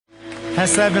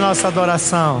Recebe nossa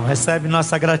adoração, recebe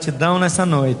nossa gratidão nessa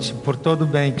noite, por todo o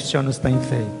bem que o Senhor nos tem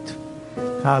feito.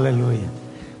 Aleluia.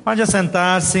 Pode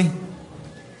assentar-se.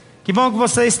 Que bom que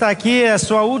você está aqui, é a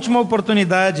sua última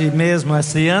oportunidade mesmo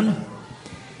esse ano.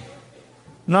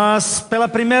 Nós, pela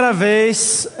primeira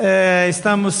vez,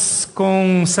 estamos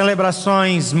com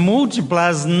celebrações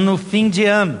múltiplas no fim de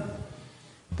ano.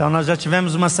 Então nós já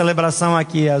tivemos uma celebração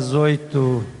aqui às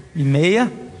 8h30.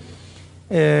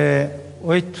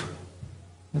 8.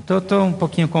 Eu estou um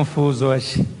pouquinho confuso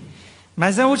hoje.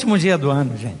 Mas é o último dia do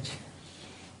ano, gente.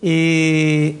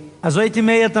 E às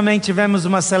 8h30 também tivemos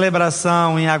uma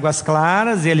celebração em Águas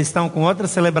Claras. E eles estão com outra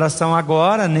celebração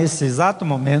agora, nesse exato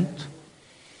momento.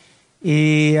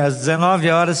 E às 19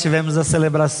 horas tivemos a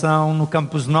celebração no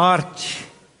Campus Norte.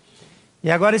 E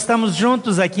agora estamos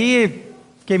juntos aqui.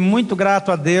 Fiquei muito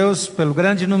grato a Deus pelo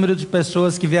grande número de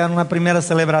pessoas que vieram na primeira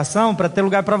celebração para ter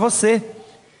lugar para você.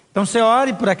 Então você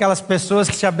ore por aquelas pessoas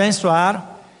que te abençoaram,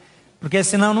 porque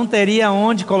senão não teria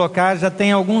onde colocar. Já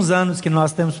tem alguns anos que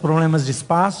nós temos problemas de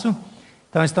espaço,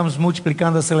 então estamos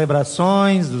multiplicando as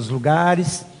celebrações, os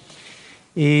lugares.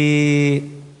 E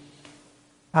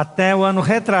até o ano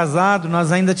retrasado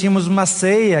nós ainda tínhamos uma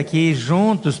ceia aqui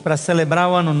juntos para celebrar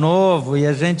o ano novo, e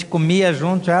a gente comia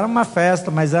junto. Era uma festa,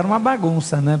 mas era uma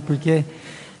bagunça, né? Porque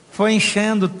foi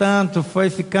enchendo tanto, foi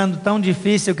ficando tão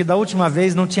difícil que da última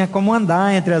vez não tinha como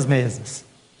andar entre as mesas.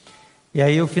 E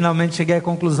aí eu finalmente cheguei à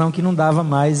conclusão que não dava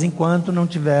mais enquanto não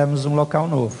tivermos um local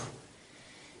novo.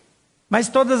 Mas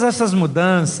todas essas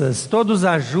mudanças, todos os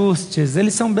ajustes,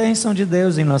 eles são bênção de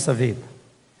Deus em nossa vida.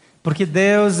 Porque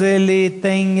Deus, Ele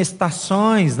tem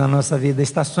estações na nossa vida,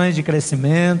 estações de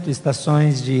crescimento,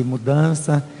 estações de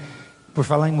mudança. Por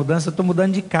falar em mudança, eu estou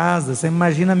mudando de casa. Você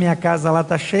imagina, a minha casa lá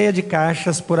está cheia de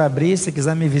caixas por abrir. Se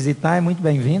quiser me visitar, é muito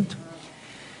bem-vindo.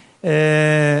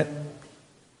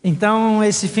 Então,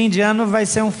 esse fim de ano vai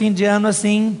ser um fim de ano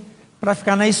assim, para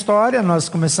ficar na história. Nós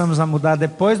começamos a mudar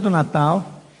depois do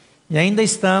Natal. E ainda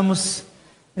estamos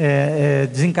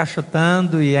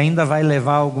desencaixotando, e ainda vai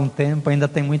levar algum tempo. Ainda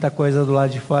tem muita coisa do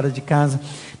lado de fora de casa.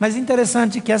 Mas é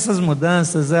interessante que essas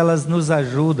mudanças, elas nos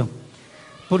ajudam.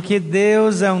 Porque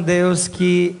Deus é um Deus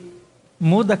que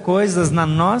muda coisas na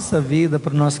nossa vida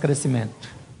para o nosso crescimento.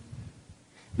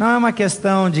 Não é uma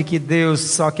questão de que Deus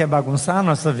só quer bagunçar a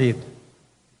nossa vida.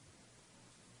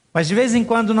 Mas de vez em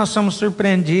quando nós somos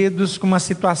surpreendidos com uma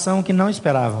situação que não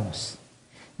esperávamos.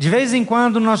 De vez em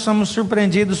quando nós somos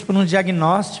surpreendidos por um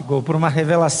diagnóstico, ou por uma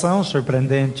revelação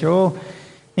surpreendente, ou,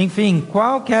 enfim,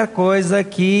 qualquer coisa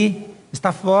que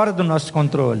está fora do nosso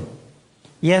controle.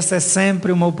 E essa é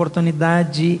sempre uma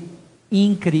oportunidade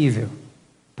incrível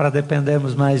para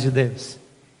dependermos mais de Deus.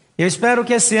 Eu espero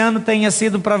que esse ano tenha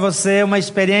sido para você uma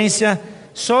experiência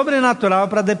sobrenatural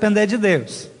para depender de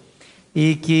Deus.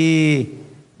 E que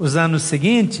os anos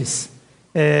seguintes,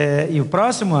 e o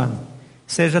próximo ano,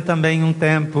 seja também um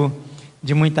tempo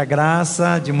de muita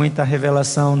graça, de muita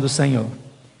revelação do Senhor.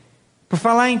 Por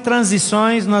falar em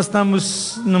transições, nós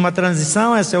estamos numa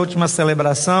transição, essa é a última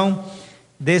celebração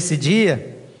desse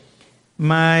dia,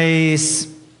 mas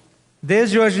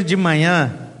desde hoje de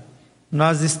manhã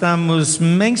nós estamos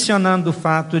mencionando o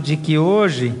fato de que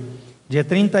hoje, dia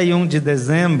 31 de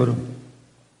dezembro,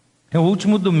 é o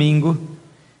último domingo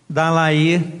da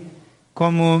Lair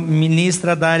como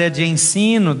ministra da área de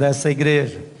ensino dessa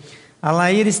igreja. A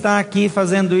Lair está aqui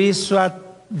fazendo isso há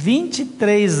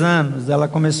 23 anos, ela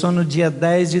começou no dia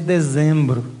 10 de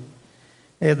dezembro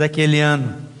daquele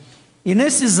ano. E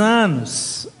nesses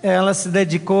anos, ela se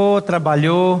dedicou,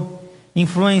 trabalhou,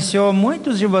 influenciou.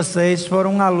 Muitos de vocês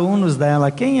foram alunos dela.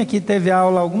 Quem aqui teve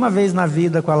aula alguma vez na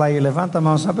vida com a Lair? Levanta a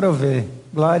mão só para eu ver.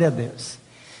 Glória a Deus.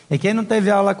 E quem não teve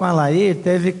aula com a Lair,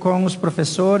 teve com os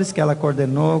professores que ela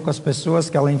coordenou, com as pessoas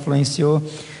que ela influenciou.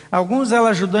 Alguns ela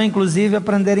ajudou, inclusive, a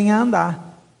aprenderem a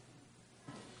andar.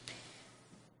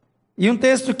 E um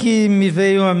texto que me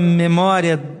veio à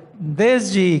memória,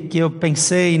 desde que eu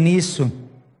pensei nisso,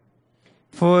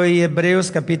 foi Hebreus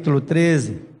capítulo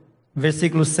 13,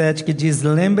 versículo 7, que diz: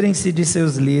 lembrem-se de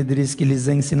seus líderes que lhes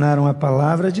ensinaram a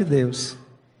palavra de Deus.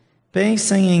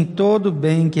 Pensem em todo o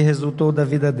bem que resultou da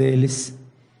vida deles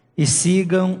e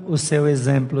sigam o seu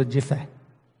exemplo de fé.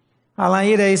 A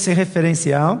Lair é esse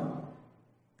referencial,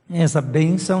 essa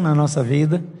bênção na nossa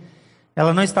vida.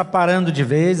 Ela não está parando de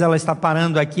vez, ela está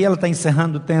parando aqui, ela está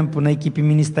encerrando o tempo na equipe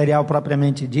ministerial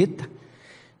propriamente dita.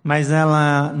 Mas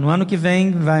ela, no ano que vem,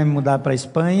 vai mudar para a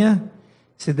Espanha.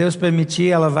 Se Deus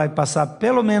permitir, ela vai passar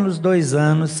pelo menos 2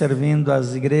 anos servindo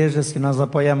as igrejas que nós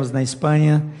apoiamos na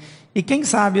Espanha. E quem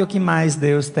sabe o que mais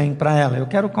Deus tem para ela. Eu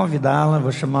quero convidá-la,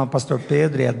 vou chamar o pastor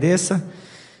Pedro e a Dessa.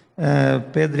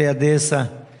 Pedro e a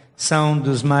Dessa são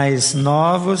dos mais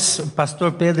novos. O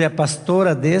pastor Pedro e a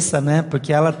pastora Dessa, né?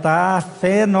 Porque ela está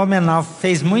fenomenal.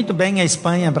 Fez muito bem a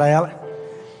Espanha para ela.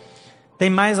 Tem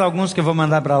mais alguns que eu vou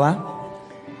mandar para lá.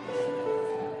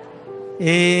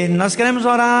 E nós queremos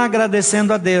orar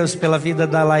agradecendo a Deus pela vida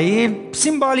da Laí.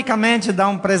 Simbolicamente dar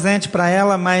um presente para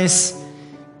ela, mas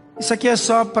isso aqui é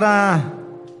só para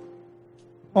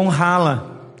honrá-la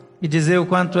e dizer o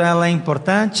quanto ela é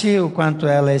importante, o quanto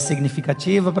ela é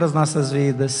significativa para as nossas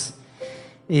vidas.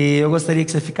 E eu gostaria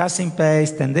que você ficasse em pé,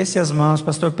 estendesse as mãos.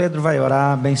 Pastor Pedro vai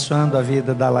orar, abençoando a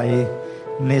vida da Laí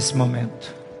nesse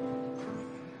momento.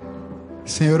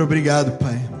 Senhor, obrigado,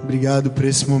 Pai. Obrigado por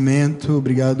esse momento.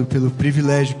 Obrigado pelo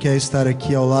privilégio que é estar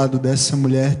aqui ao lado dessa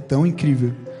mulher tão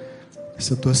incrível.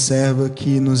 Essa tua serva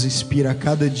que nos inspira a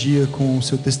cada dia com o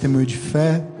seu testemunho de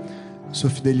fé, sua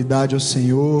fidelidade ao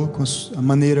Senhor, com a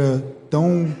maneira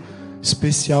tão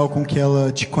especial com que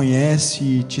ela te conhece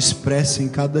e te expressa em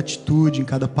cada atitude, em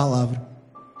cada palavra.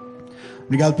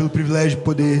 Obrigado pelo privilégio de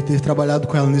poder ter trabalhado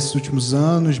com ela nesses últimos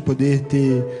anos, de poder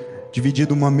ter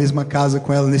dividido uma mesma casa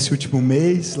com ela nesse último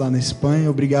mês, lá na Espanha.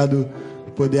 Obrigado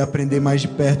por poder aprender mais de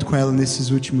perto com ela nesses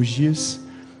últimos dias.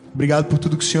 Obrigado por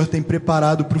tudo que o Senhor tem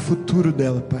preparado para o futuro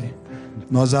dela, Pai.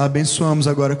 Nós a abençoamos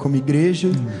agora como igreja.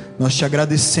 Nós te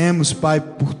agradecemos, Pai,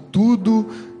 por tudo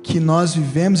que nós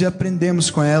vivemos e aprendemos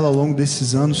com ela ao longo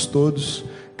desses anos todos.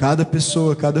 Cada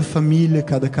pessoa, cada família,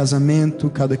 cada casamento,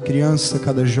 cada criança,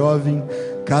 cada jovem,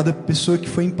 cada pessoa que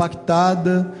foi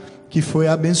impactada, que foi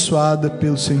abençoada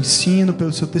pelo seu ensino,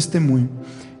 pelo seu testemunho.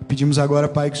 Pedimos agora,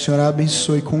 Pai, que o Senhor a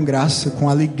abençoe com graça, com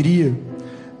alegria.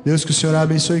 Deus, que o Senhor a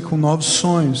abençoe com novos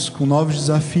sonhos, com novos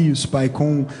desafios, Pai,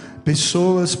 com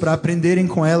pessoas para aprenderem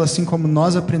com ela, assim como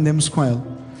nós aprendemos com ela.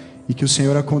 E que o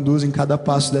Senhor a conduza em cada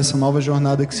passo dessa nova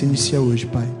jornada que se inicia hoje,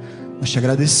 Pai. Nós te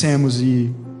agradecemos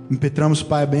e impetramos,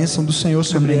 Pai, a bênção do Senhor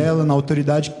sobre Amém. ela, na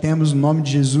autoridade que temos, no nome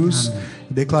de Jesus. Amém.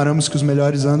 E declaramos que os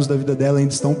melhores anos da vida dela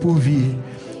ainda estão por vir.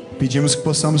 Pedimos que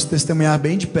possamos testemunhar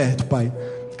bem de perto, Pai,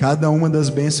 cada uma das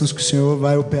bênçãos que o Senhor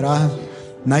vai operar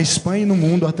na Espanha e no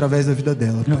mundo através da vida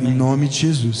dela, Pai, em nome de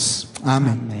Jesus.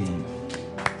 Amém. Amém.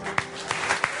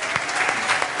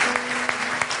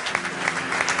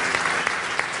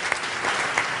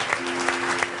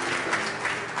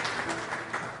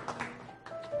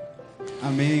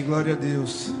 Amém, glória a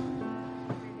Deus.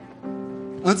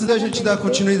 Antes da gente dar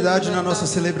continuidade na nossa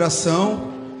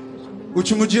celebração,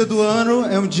 último dia do ano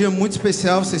é um dia muito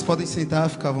especial. Vocês podem sentar,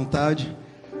 ficar à vontade.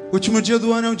 Último dia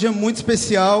do ano é um dia muito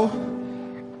especial.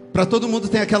 Para todo mundo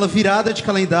tem aquela virada de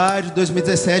calendário,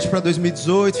 2017 para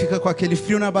 2018, fica com aquele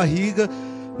frio na barriga.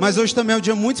 Mas hoje também é um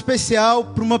dia muito especial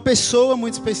para uma pessoa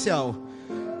muito especial.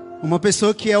 Uma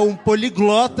pessoa que é um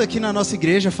poliglota aqui na nossa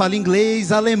igreja, fala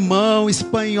inglês, alemão,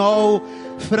 espanhol,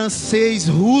 francês,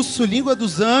 russo, língua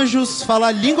dos anjos, fala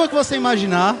a língua que você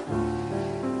imaginar.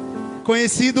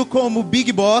 Conhecido como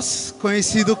Big Boss,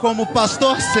 conhecido como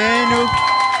Pastor Sênior,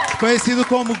 conhecido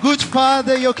como Good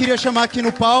Father. E eu queria chamar aqui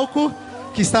no palco,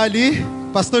 que está ali,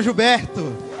 Pastor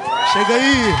Gilberto. Chega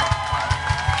aí.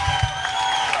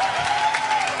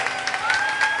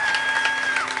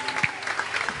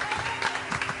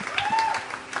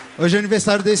 Hoje é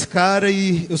aniversário desse cara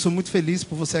e eu sou muito feliz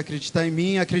por você acreditar em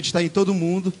mim, acreditar em todo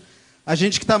mundo. A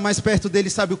gente que está mais perto dele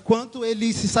sabe o quanto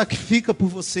ele se sacrifica por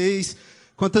vocês,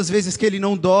 quantas vezes que ele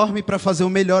não dorme para fazer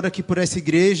o melhor aqui por essa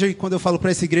igreja. E quando eu falo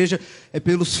para essa igreja, é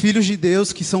pelos filhos de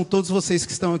Deus, que são todos vocês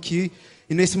que estão aqui.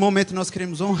 E nesse momento nós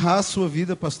queremos honrar a sua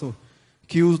vida, pastor.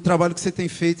 Que o trabalho que você tem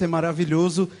feito é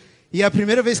maravilhoso. E é a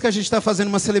primeira vez que a gente está fazendo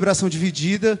uma celebração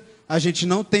dividida. A gente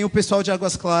não tem o pessoal de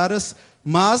Águas Claras,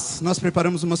 mas nós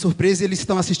preparamos uma surpresa e eles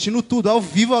estão assistindo tudo ao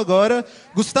vivo agora.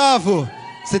 Gustavo,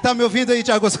 você está me ouvindo aí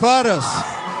de Águas Claras?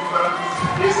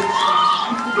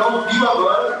 Ao vivo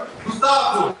agora.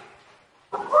 Gustavo,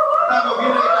 está me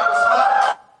ouvindo aí de Águas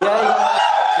Claras? E aí,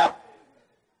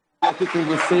 aqui com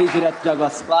vocês, direto de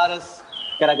Águas Claras.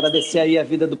 Quero agradecer aí a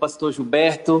vida do pastor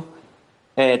Gilberto.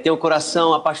 Tem um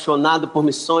coração apaixonado por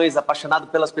missões, apaixonado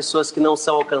pelas pessoas que não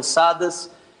são alcançadas.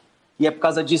 E é por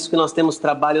causa disso que nós temos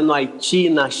trabalho no Haiti,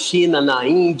 na China, na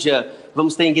Índia,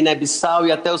 vamos ter em Guiné-Bissau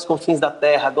e até os confins da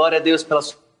terra. Glória a Deus pela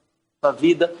sua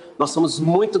vida. Nós somos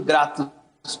muito gratos,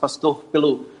 pastor,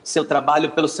 pelo seu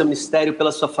trabalho, pelo seu ministério,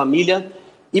 pela sua família.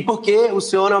 E porque o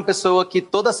senhor é uma pessoa que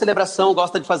toda celebração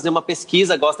gosta de fazer uma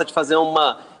pesquisa, gosta de fazer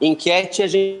uma enquete. A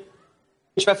gente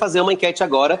vai fazer uma enquete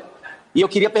agora. E eu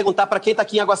queria perguntar para quem está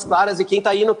aqui em Águas Claras e quem está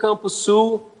aí no Campo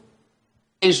Sul,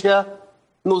 igreja,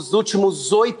 nos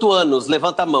últimos 8 anos,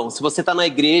 levanta a mão. Se você está na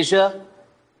igreja,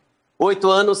 8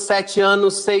 anos, 7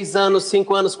 anos, 6 anos,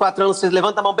 5 anos, 4 anos, você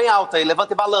levanta a mão bem alta aí,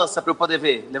 levanta e balança para eu poder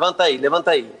ver. Levanta aí,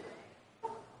 levanta aí.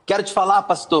 Quero te falar,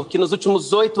 pastor, que nos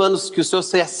últimos 8 anos que o senhor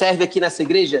serve aqui nessa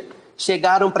igreja,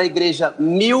 chegaram para a igreja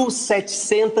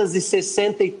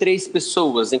 1.763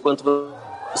 pessoas enquanto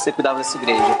você cuidava dessa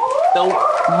igreja. Então,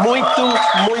 muito,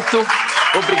 muito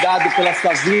obrigado pela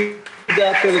sua vida,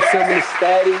 pelo seu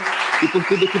ministério e por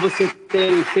tudo que você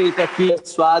tem feito aqui,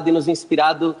 abençoado e nos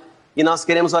inspirado. E nós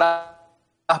queremos orar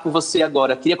por você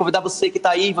agora. Queria convidar você que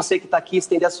está aí, você que está aqui,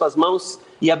 estender as suas mãos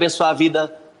e abençoar a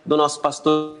vida do nosso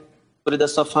pastor e da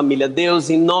sua família. Deus,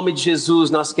 em nome de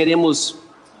Jesus, nós queremos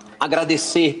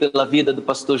agradecer pela vida do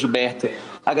pastor Gilberto,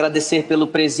 agradecer pelo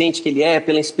presente que ele é,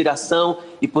 pela inspiração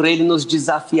e por ele nos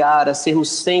desafiar a sermos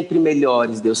sempre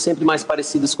melhores, Deus, sempre mais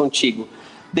parecidos contigo.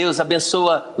 Deus,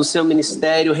 abençoa o seu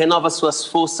ministério, renova suas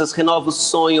forças, renova o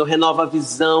sonho, renova a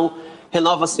visão,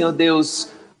 renova, Senhor Deus,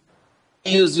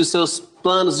 e os seus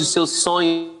planos e os seus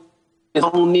sonhos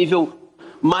a um nível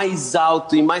mais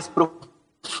alto e mais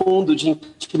profundo de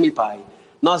intimidade, Pai.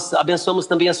 Nós abençoamos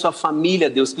também a sua família,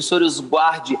 Deus, que o Senhor os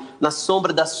guarde na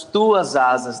sombra das tuas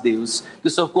asas, Deus. Que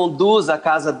o Senhor conduza a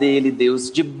casa dele,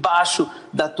 Deus, debaixo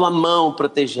da tua mão,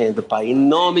 protegendo, Pai. Em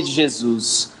nome de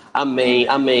Jesus. Amém,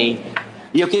 amém.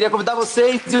 E eu queria convidar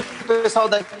vocês e o pessoal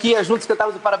daqui a juntos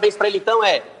cantarmos o parabéns para ele. Então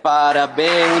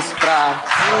parabéns para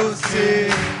você,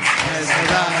 essa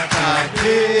data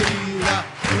querida,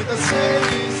 muitas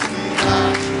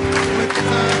felicidades, muitos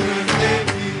anos de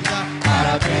vida.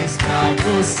 Parabéns pra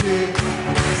você,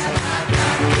 essa data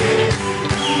querida,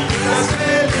 muitas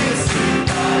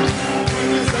felicidades,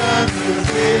 muitos anos de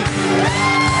vida. Parabéns a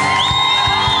você,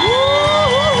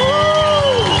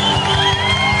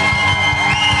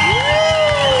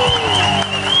 essa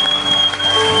data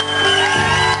querida,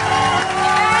 muitas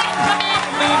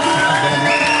felicidades, muitos anos de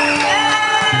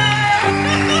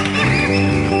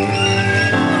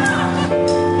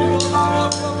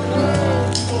vida.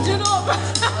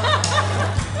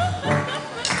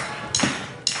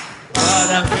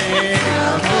 Parabéns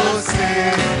pra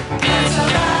você, essa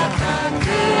data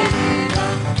querida,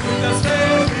 muitas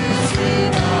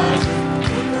felicidades,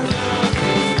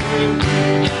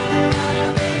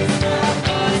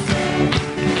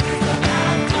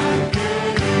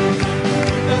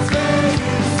 muitos anos de vida.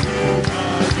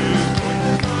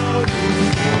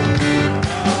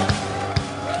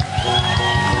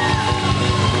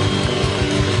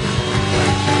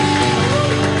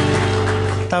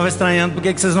 Estava estranhando por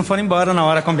que vocês não foram embora na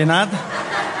hora combinada.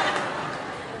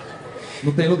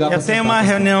 Não tem lugar para Eu tenho uma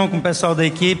reunião com o pessoal da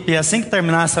equipe assim que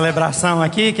terminar a celebração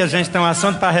aqui, que a gente tem um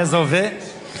assunto para resolver.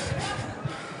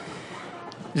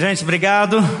 Gente,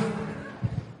 obrigado.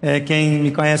 Quem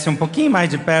me conhece um pouquinho mais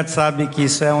de perto sabe que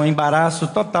isso é um embaraço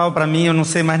total para mim. Eu não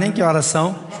sei mais nem que horas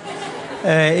são.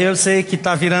 Eu sei que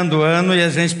está virando o ano e a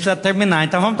gente precisa terminar.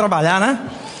 Então vamos trabalhar, né?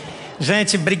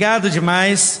 Gente, obrigado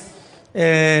demais.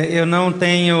 Eu não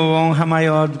tenho honra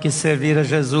maior do que servir a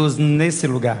Jesus nesse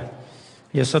lugar.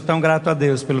 E eu sou tão grato a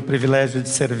Deus pelo privilégio de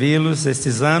servi-los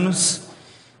estes anos,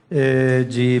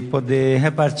 de poder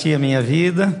repartir a minha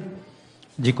vida,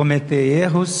 de cometer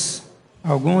erros,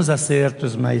 alguns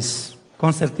acertos, mas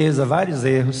com certeza vários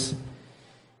erros,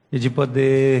 e de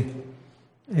poder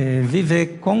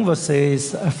viver com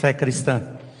vocês a fé cristã.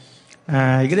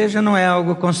 A igreja não é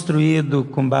algo construído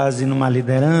com base numa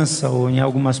liderança ou em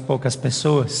algumas poucas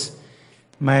pessoas,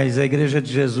 mas a igreja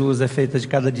de Jesus é feita de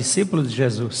cada discípulo de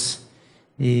Jesus.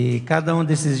 E cada um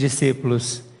desses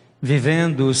discípulos,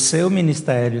 vivendo o seu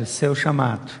ministério, o seu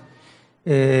chamado,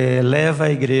 leva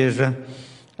a igreja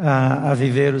a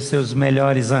viver os seus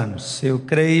melhores anos. Eu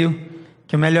creio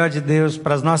que o melhor de Deus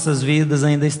para as nossas vidas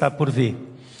ainda está por vir.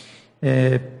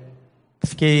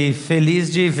 Fiquei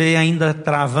feliz de ver ainda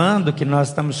travando que nós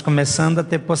estamos começando a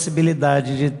ter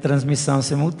possibilidade de transmissão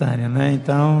simultânea, né?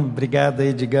 Então, obrigado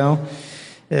aí, Digão.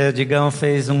 Digão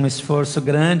fez um esforço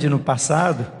grande no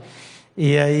passado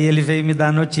e aí ele veio me dar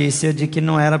a notícia de que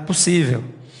não era possível.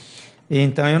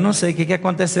 Então, eu não sei o que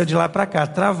aconteceu de lá para cá.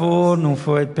 Travou, não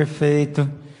foi perfeito,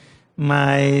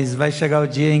 mas vai chegar o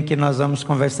dia em que nós vamos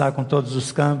conversar com todos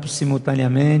os campos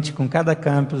simultaneamente, com cada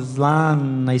campus lá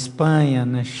na Espanha,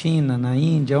 na China, na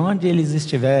Índia, onde eles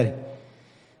estiverem.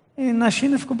 E na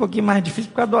China fica um pouquinho mais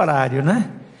difícil por causa do horário, né?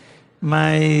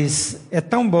 Mas é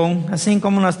tão bom, assim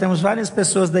como nós temos várias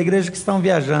pessoas da igreja que estão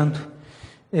viajando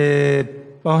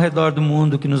ao redor do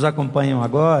mundo que nos acompanham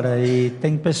agora, e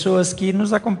tem pessoas que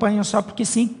nos acompanham só porque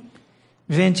sim.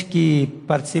 Gente que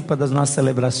participa das nossas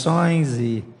celebrações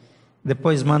e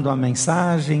depois manda uma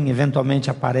mensagem,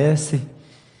 eventualmente aparece.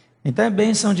 Então é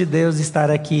bênção de Deus estar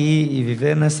aqui e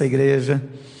viver nessa igreja.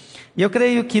 E eu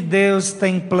creio que Deus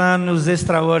tem planos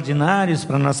extraordinários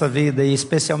para a nossa vida, e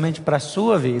especialmente para a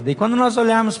sua vida. E quando nós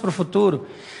olharmos para o futuro,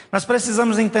 nós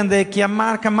precisamos entender que a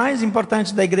marca mais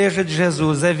importante da igreja de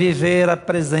Jesus é viver a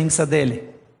presença dEle.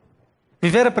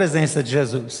 Viver a presença de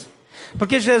Jesus.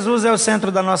 Porque Jesus é o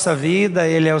centro da nossa vida,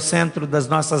 Ele é o centro das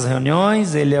nossas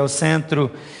reuniões, Ele é o centro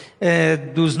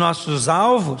dos nossos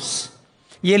alvos.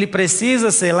 E Ele precisa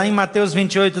ser, lá em Mateus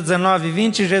 28, 19 e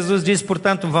 20, Jesus diz: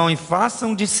 portanto, vão e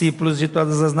façam discípulos de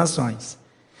todas as nações,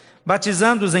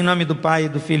 batizando-os em nome do Pai,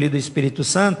 do Filho e do Espírito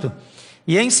Santo,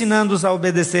 e ensinando-os a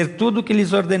obedecer tudo o que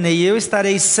lhes ordenei, e eu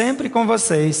estarei sempre com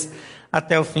vocês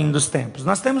até o fim dos tempos.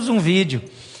 Nós temos um vídeo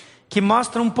que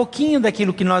mostra um pouquinho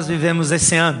daquilo que nós vivemos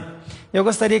esse ano. Eu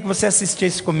gostaria que você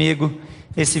assistisse comigo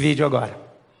esse vídeo agora.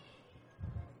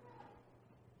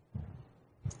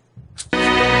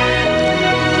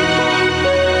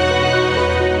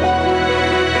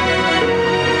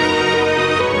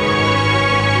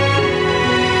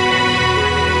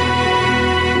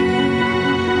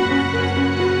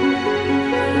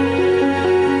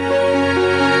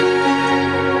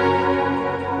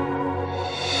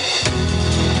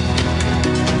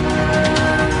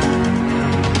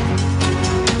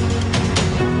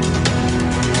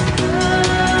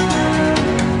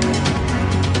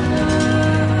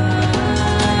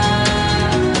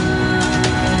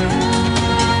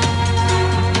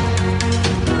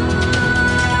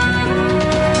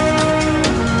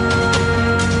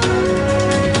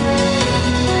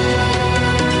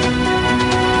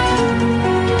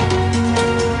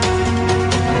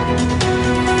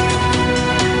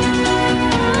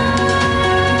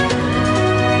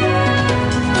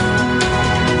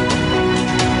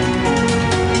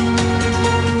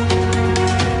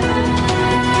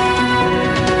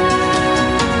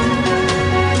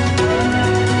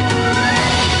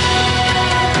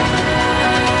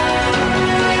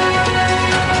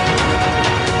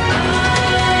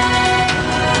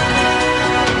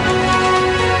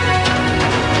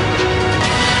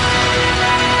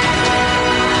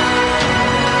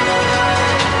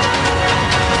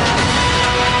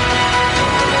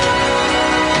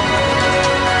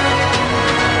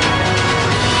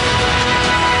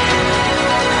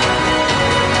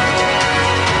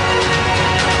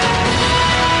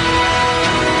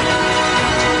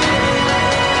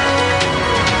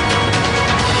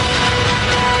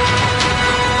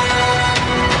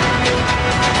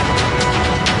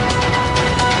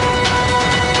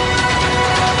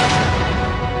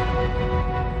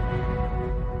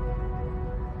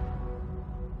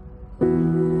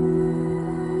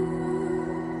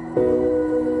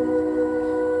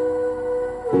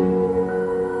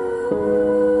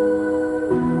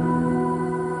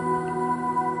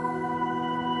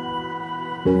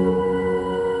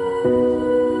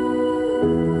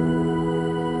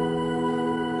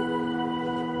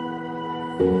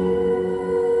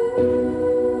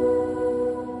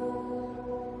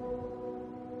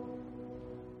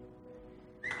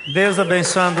 Deus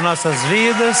abençoando nossas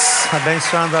vidas,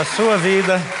 abençoando a sua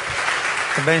vida,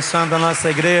 abençoando a nossa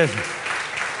igreja.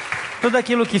 Tudo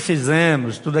aquilo que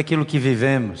fizemos, tudo aquilo que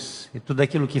vivemos e tudo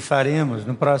aquilo que faremos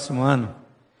no próximo ano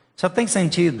só tem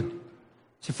sentido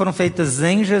se foram feitas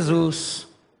em Jesus,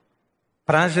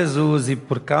 para Jesus e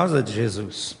por causa de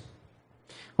Jesus.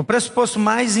 O pressuposto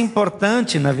mais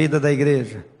importante na vida da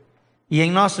igreja e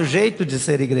em nosso jeito de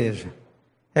ser igreja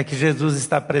é que Jesus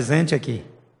está presente aqui.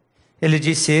 Ele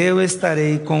disse: eu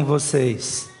estarei com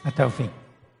vocês até o fim.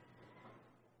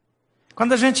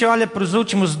 Quando a gente olha para os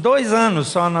últimos 2 anos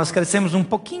só, nós crescemos um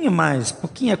pouquinho mais,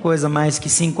 pouquinha coisa mais que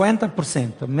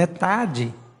 50%.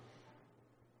 Metade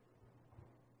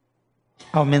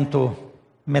aumentou.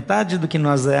 Metade do que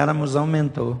nós éramos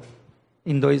aumentou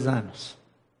em 2 anos.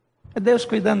 É Deus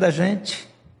cuidando da gente.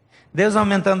 Deus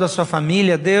aumentando a sua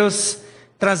família. Deus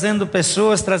trazendo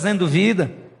pessoas, trazendo vida.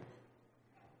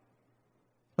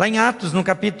 Lá em Atos, no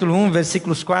capítulo 1,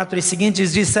 versículos 4 e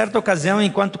seguintes, diz: certa ocasião,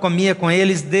 enquanto comia com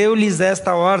eles, deu-lhes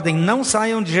esta ordem: não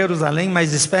saiam de Jerusalém,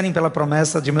 mas esperem pela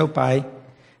promessa de meu Pai,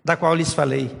 da qual lhes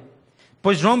falei.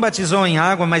 Pois João batizou em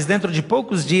água, mas dentro de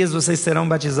poucos dias vocês serão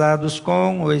batizados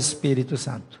com o Espírito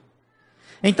Santo.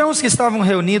 Então os que estavam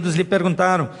reunidos lhe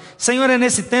perguntaram: Senhor, é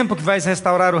nesse tempo que vais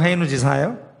restaurar o reino de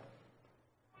Israel?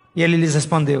 E ele lhes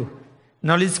respondeu: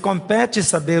 não lhes compete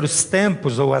saber os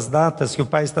tempos ou as datas que o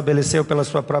Pai estabeleceu pela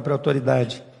sua própria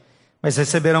autoridade, mas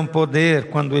receberão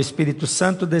poder quando o Espírito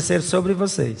Santo descer sobre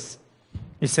vocês,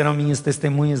 e serão minhas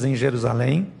testemunhas em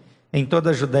Jerusalém, em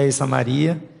toda a Judéia e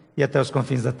Samaria e até os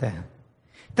confins da terra.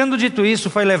 Tendo dito isso,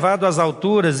 foi levado às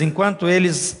alturas enquanto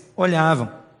eles olhavam.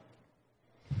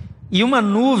 e uma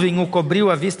nuvem o cobriu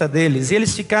à vista deles, e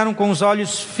eles ficaram com os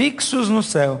olhos fixos no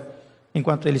céu,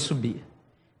 enquanto ele subia.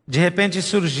 De repente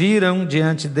surgiram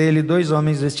diante dele 2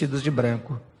 homens vestidos de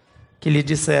branco, que lhe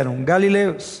disseram: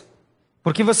 Galileus,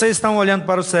 por que vocês estão olhando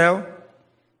para o céu?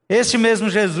 Este mesmo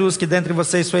Jesus que dentre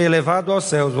vocês foi elevado aos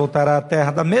céus, voltará à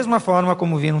terra da mesma forma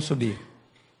como viram subir.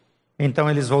 Então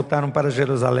eles voltaram para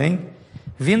Jerusalém,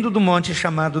 vindo do monte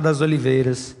chamado das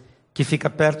Oliveiras, que fica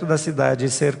perto da cidade,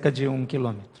 cerca de 1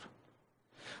 quilômetro.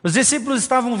 Os discípulos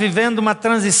estavam vivendo uma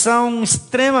transição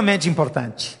extremamente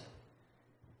importante.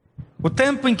 O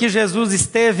tempo em que Jesus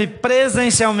esteve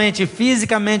presencialmente e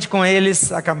fisicamente com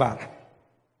eles acabara.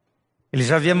 Ele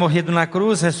já havia morrido na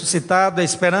cruz, ressuscitado, a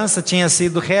esperança tinha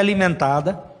sido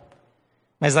realimentada,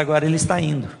 mas agora ele está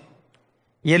indo.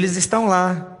 E eles estão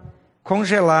lá,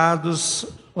 congelados,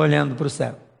 olhando para o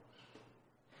céu.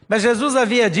 Mas Jesus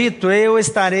havia dito: eu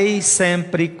estarei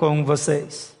sempre com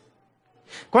vocês.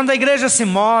 Quando a igreja se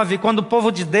move, quando o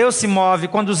povo de Deus se move,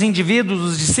 quando os indivíduos,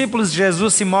 os discípulos de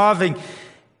Jesus se movem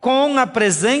com a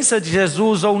presença de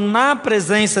Jesus ou na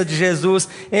presença de Jesus,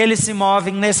 eles se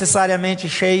movem necessariamente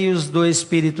cheios do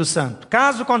Espírito Santo.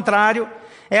 Caso contrário,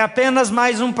 é apenas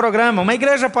mais um programa. Uma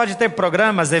igreja pode ter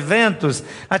programas, eventos,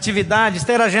 atividades,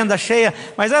 ter agenda cheia,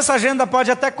 mas essa agenda pode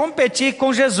até competir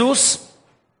com Jesus.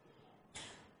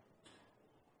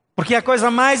 Porque a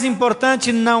coisa mais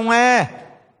importante não é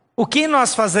o que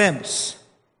nós fazemos,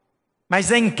 mas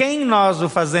em quem nós o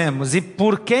fazemos e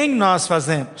por quem nós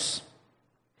fazemos.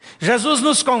 Jesus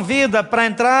nos convida para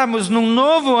entrarmos num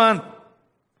novo ano,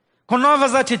 com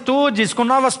novas atitudes, com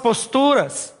novas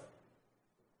posturas,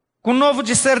 com novo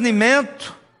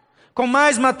discernimento, com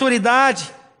mais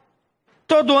maturidade.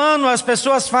 Todo ano as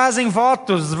pessoas fazem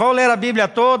votos: vou ler a Bíblia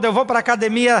toda, eu vou para a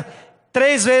academia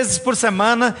 3 vezes por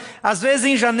semana. Às vezes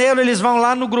em janeiro eles vão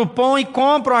lá no Groupon e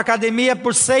compram a academia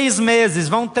por 6 meses,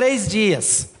 vão 3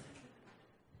 dias.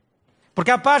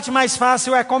 Porque a parte mais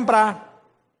fácil é comprar.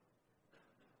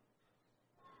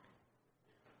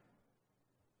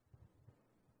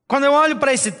 Quando eu olho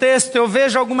para esse texto, eu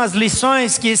vejo algumas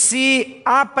lições que, se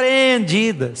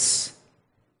apreendidas,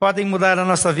 podem mudar a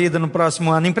nossa vida no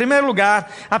próximo ano. Em primeiro lugar,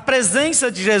 a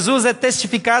presença de Jesus é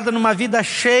testificada numa vida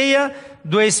cheia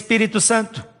do Espírito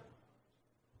Santo.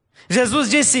 Jesus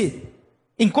disse,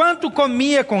 enquanto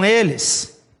comia com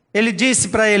eles, ele disse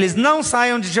para eles: não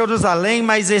saiam de Jerusalém,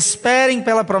 mas esperem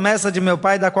pela promessa de meu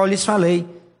Pai, da qual lhes falei.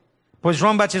 Pois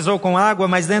João batizou com água,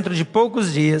 mas dentro de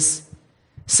poucos dias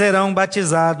serão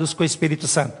batizados com o Espírito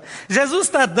Santo. Jesus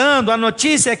está dando a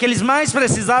notícia que eles mais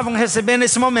precisavam receber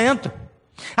nesse momento.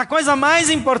 A coisa mais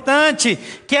importante,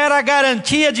 que era a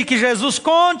garantia de que Jesus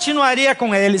continuaria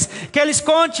com eles, que eles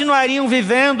continuariam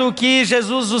vivendo o que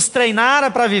Jesus os treinara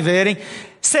para viverem,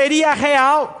 seria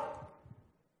real.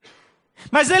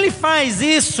 Mas ele faz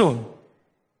isso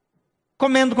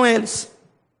comendo com eles.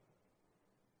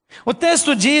 O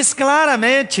texto diz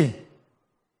claramente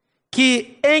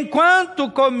que enquanto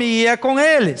comia com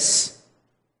eles,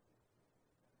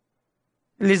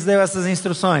 lhes deu essas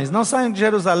instruções: não saiam de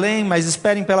Jerusalém, mas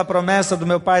esperem pela promessa do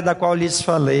meu Pai, da qual lhes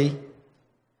falei.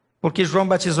 Porque João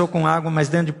batizou com água, mas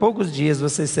dentro de poucos dias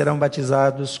vocês serão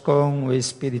batizados com o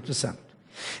Espírito Santo.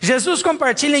 Jesus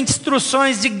compartilha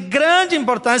instruções de grande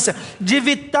importância, de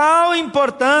vital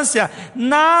importância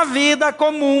na vida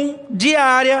comum,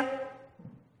 diária,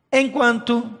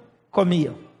 enquanto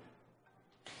comiam.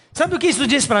 Sabe o que isso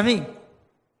diz para mim?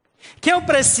 Que eu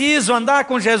preciso andar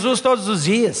com Jesus todos os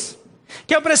dias,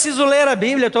 que eu preciso ler a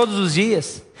Bíblia todos os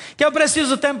dias, que eu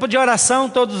preciso tempo de oração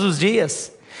todos os dias,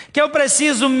 que eu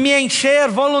preciso me encher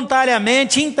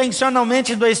voluntariamente,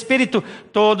 intencionalmente do Espírito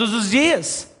todos os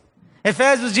dias.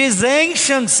 Efésios diz: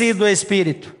 encham-se do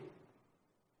Espírito.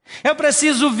 Eu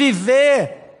preciso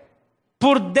viver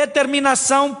por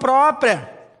determinação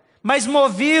própria, mas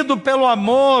movido pelo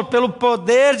amor, pelo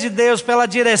poder de Deus, pela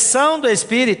direção do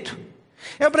Espírito.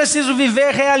 Eu preciso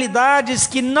viver realidades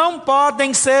que não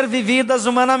podem ser vividas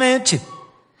humanamente.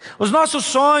 Os nossos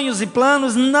sonhos e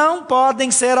planos não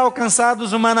podem ser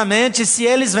alcançados humanamente se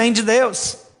eles vêm de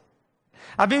Deus.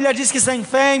 A Bíblia diz que sem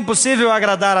fé é impossível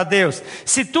agradar a Deus.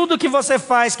 Se tudo que você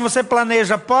faz, que você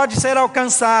planeja, pode ser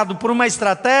alcançado por uma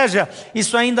estratégia,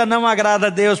 isso ainda não agrada a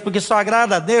Deus, porque só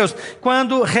agrada a Deus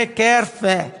quando requer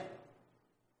fé.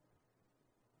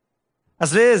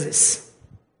 Às vezes,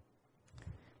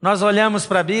 nós olhamos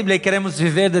para a Bíblia e queremos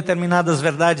viver determinadas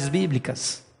verdades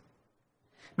bíblicas.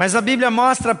 Mas a Bíblia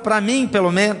mostra para mim,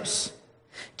 pelo menos,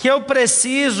 que eu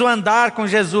preciso andar com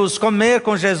Jesus, comer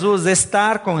com Jesus,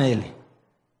 estar com Ele.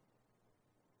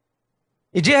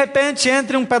 E de repente,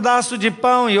 entre um pedaço de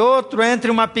pão e outro, entre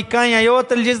uma picanha e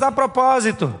outra, Ele diz: a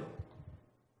propósito,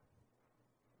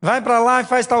 Vai para lá e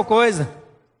faz tal coisa.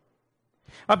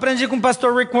 Aprendi com o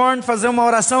pastor Rick Warren fazer uma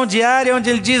oração diária onde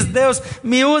ele diz: Deus,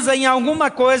 me usa em alguma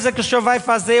coisa que o Senhor vai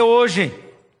fazer hoje.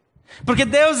 Porque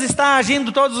Deus está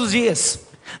agindo todos os dias.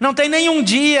 Não tem nenhum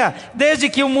dia, desde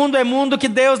que o mundo é mundo, que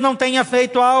Deus não tenha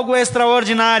feito algo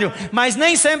extraordinário. Mas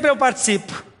nem sempre eu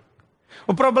participo.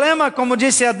 O problema, como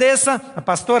disse a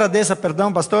pastora Dessa,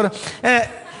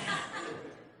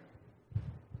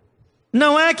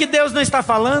 não é que Deus não está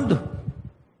falando.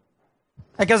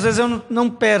 É que às vezes eu não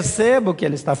percebo o que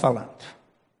Ele está falando.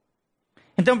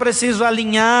 Então eu preciso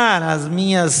alinhar as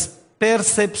minhas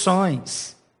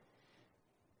percepções.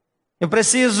 Eu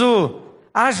preciso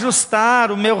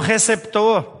ajustar o meu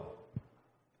receptor.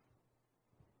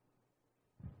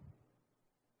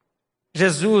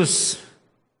 Jesus,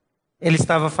 Ele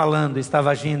estava falando, estava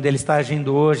agindo, Ele está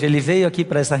agindo hoje. Ele veio aqui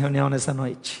para essa reunião nessa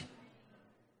noite.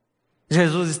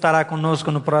 Jesus estará conosco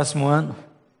no próximo ano.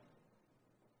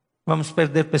 Vamos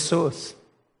perder pessoas.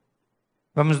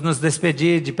 Vamos nos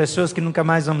despedir de pessoas que nunca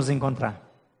mais vamos encontrar.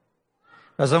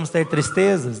 Nós vamos ter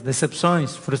tristezas,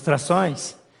 decepções,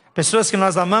 frustrações. Pessoas que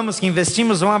nós amamos, que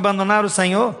investimos, vão abandonar o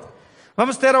Senhor.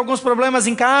 Vamos ter alguns problemas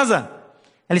em casa.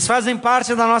 Eles fazem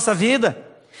parte da nossa vida.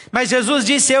 Mas Jesus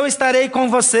disse: eu estarei com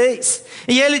vocês.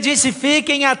 E Ele disse: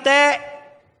 fiquem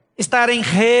até estarem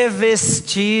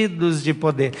revestidos de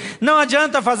poder. Não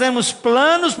adianta fazermos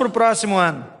planos para o próximo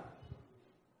ano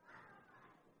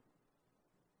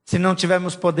se não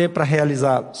tivermos poder para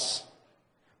realizá-los.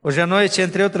 Hoje à noite,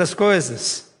 entre outras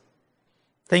coisas,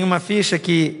 tem uma ficha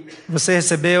que você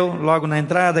recebeu logo na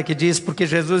entrada que diz: porque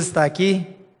Jesus está aqui,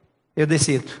 eu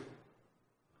decido.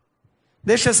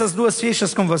 Deixa essas duas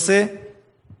fichas com você.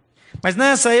 Mas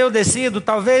nessa eu decido,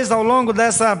 talvez ao longo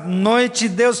dessa noite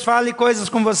Deus fale coisas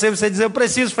com você. Você diz: eu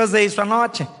preciso fazer isso,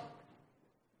 anote.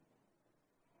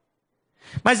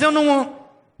 Mas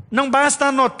não basta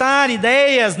anotar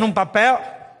ideias num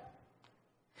papel.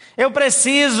 Eu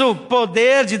preciso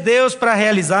poder de Deus para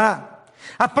realizar.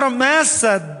 A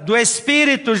promessa do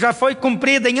Espírito já foi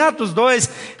cumprida em Atos 2.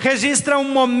 Registra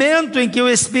um momento em que o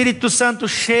Espírito Santo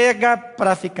chega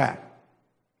para ficar.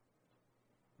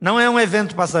 Não é um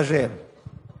evento passageiro.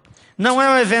 Não é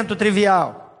um evento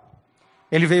trivial.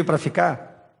 Ele veio para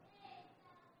ficar.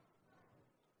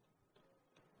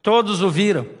 Todos o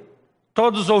viram.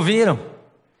 Todos ouviram.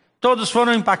 Todos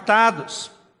foram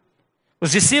impactados. Os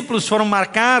discípulos foram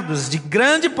marcados de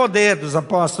grande poder dos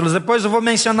apóstolos. Depois eu vou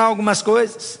mencionar algumas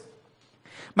coisas.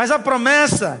 Mas a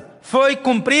promessa foi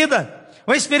cumprida.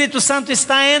 O Espírito Santo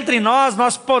está entre nós.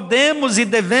 Nós podemos e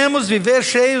devemos viver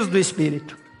cheios do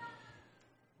Espírito.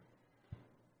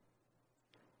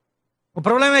 O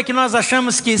problema é que nós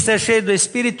achamos que ser cheio do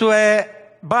Espírito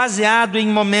é baseado em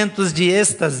momentos de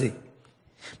êxtase.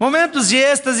 Momentos de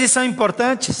êxtase são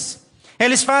importantes.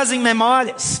 Eles fazem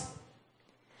memórias.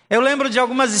 Eu lembro de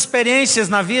algumas experiências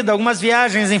na vida, algumas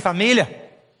viagens em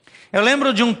família. Eu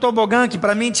lembro de um tobogã que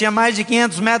para mim tinha mais de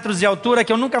 500 metros de altura,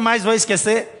 que eu nunca mais vou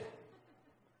esquecer.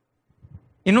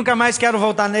 E nunca mais quero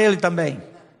voltar nele também.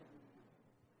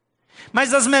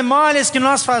 Mas as memórias que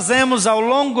nós fazemos ao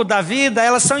longo da vida,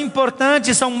 elas são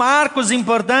importantes, são marcos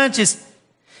importantes.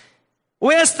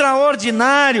 O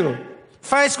extraordinário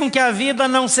faz com que a vida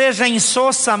não seja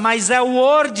insossa, mas é o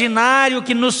ordinário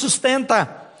que nos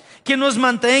sustenta, que nos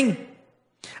mantém.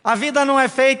 A vida não é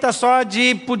feita só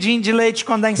de pudim de leite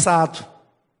condensado.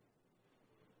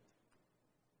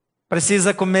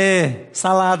 Precisa comer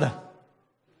salada.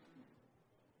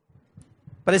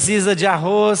 Precisa de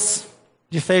arroz,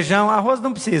 de feijão. Arroz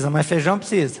não precisa, mas feijão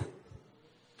precisa.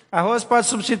 Arroz pode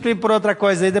substituir por outra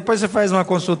coisa. E depois você faz uma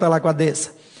consulta lá com a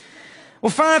Dessa. O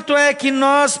fato é que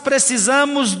nós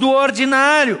precisamos do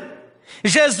ordinário.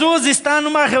 Jesus está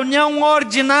numa reunião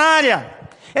ordinária.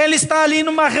 Ele está ali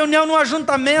numa reunião, num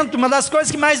ajuntamento. Uma das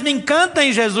coisas que mais me encanta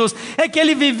em Jesus é que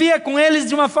ele vivia com eles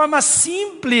de uma forma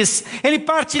simples. Ele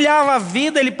partilhava a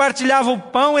vida, ele partilhava o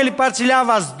pão, ele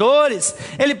partilhava as dores,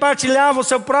 ele partilhava o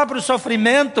seu próprio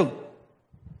sofrimento.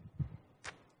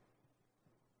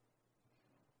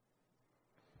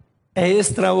 É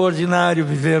extraordinário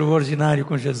viver o ordinário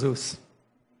com Jesus.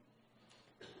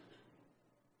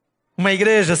 Uma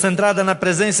igreja centrada na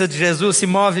presença de Jesus se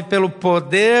move pelo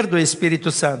poder do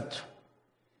Espírito Santo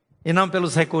e não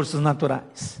pelos recursos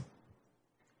naturais.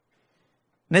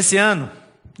 Nesse ano,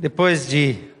 depois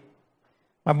de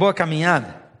uma boa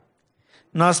caminhada,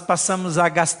 nós passamos a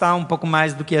gastar um pouco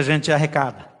mais do que a gente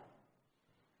arrecada.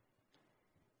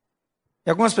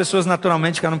 E algumas pessoas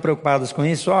naturalmente ficaram preocupadas com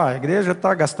isso. A igreja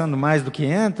está gastando mais do que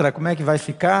entra, como é que vai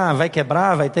ficar? Vai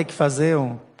quebrar? Vai ter que fazer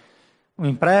um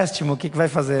empréstimo? O que vai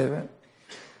fazer?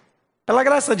 Pela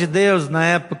graça de Deus, na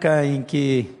época em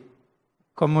que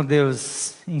como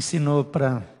Deus ensinou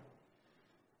para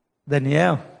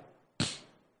Daniel,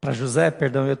 para José,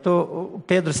 perdão,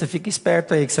 Pedro, você fica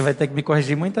esperto aí, que você vai ter que me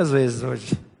corrigir muitas vezes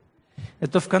hoje. Eu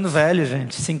estou ficando velho,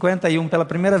 gente, 51 pela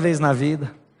primeira vez na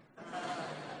vida.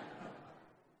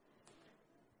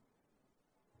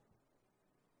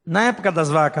 Na época das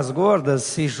vacas gordas,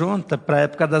 se junta para a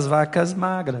época das vacas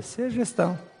magras. Isso é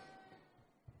gestão.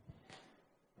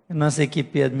 Nossa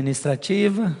equipe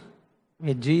administrativa,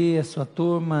 Edi, a sua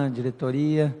turma, a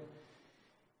diretoria,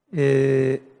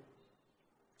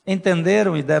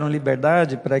 entenderam e deram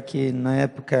liberdade para que na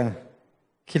época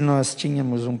que nós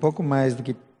tínhamos um pouco mais do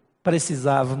que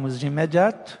precisávamos de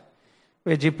imediato, o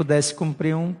Edi pudesse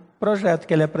cumprir um projeto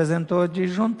que ele apresentou de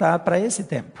juntar para esse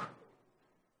tempo.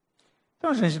 Então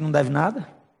a gente não deve nada,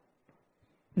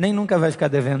 nem nunca vai ficar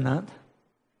devendo nada.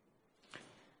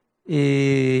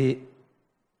 E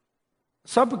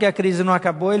só porque a crise não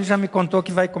acabou, ele já me contou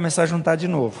que vai começar a juntar de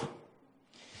novo.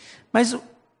 Mas o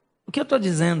que eu estou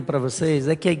dizendo para vocês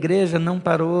é que a igreja não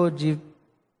parou de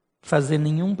fazer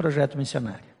nenhum projeto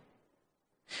missionário.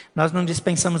 Nós não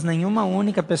dispensamos nenhuma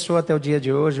única pessoa até o dia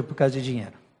de hoje por causa de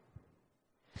dinheiro.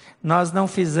 Nós não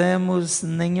fizemos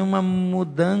nenhuma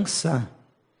mudança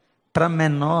para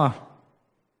menor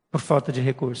por falta de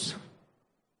recurso.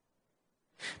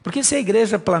 Porque se a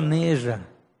igreja planeja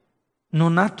no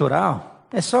natural,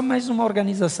 é só mais uma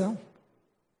organização.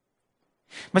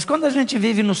 Mas quando a gente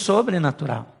vive no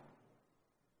sobrenatural,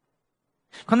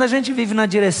 quando a gente vive na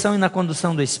direção e na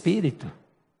condução do Espírito,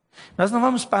 nós não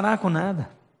vamos parar com nada.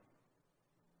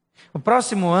 O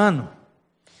próximo ano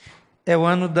é o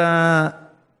ano da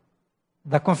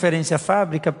Conferência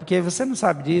Fábrica, porque você não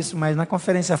sabe disso, mas na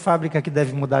Conferência Fábrica que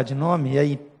deve mudar de nome, e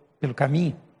aí pelo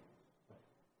caminho,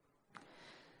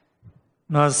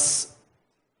 nós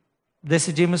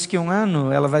decidimos que um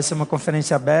ano ela vai ser uma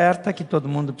conferência aberta, que todo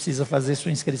mundo precisa fazer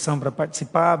sua inscrição para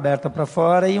participar, aberta para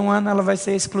fora, e um ano ela vai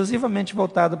ser exclusivamente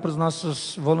voltada para os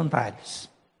nossos voluntários.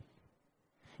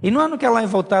 E no ano que ela é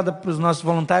voltada para os nossos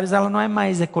voluntários, ela não é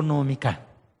mais econômica.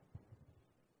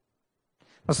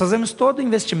 Nós fazemos todo o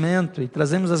investimento e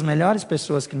trazemos as melhores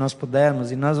pessoas que nós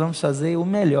pudermos, e nós vamos fazer o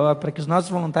melhor para que os nossos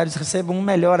voluntários recebam o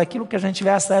melhor, aquilo que a gente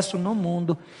tiver acesso no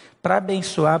mundo, para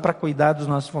abençoar, para cuidar dos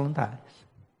nossos voluntários.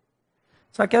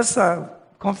 Só que essa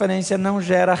conferência não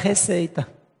gera receita,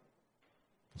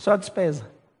 só despesa.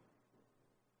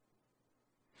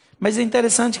 Mas é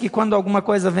interessante que quando alguma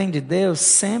coisa vem de Deus,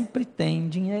 sempre tem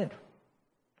dinheiro.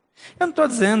 Eu não estou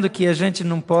dizendo que a gente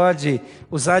não pode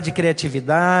usar de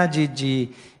criatividade, de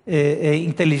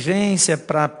inteligência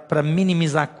para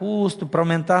minimizar custo, para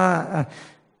aumentar.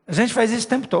 A gente faz isso o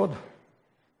tempo todo.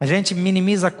 A gente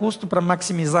minimiza custo para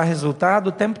maximizar resultado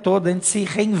o tempo todo, a gente se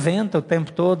reinventa o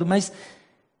tempo todo, mas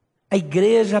a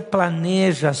igreja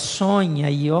planeja, sonha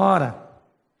e ora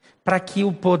para que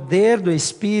o poder do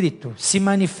Espírito se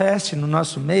manifeste no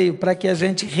nosso meio, para que a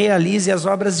gente realize as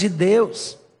obras de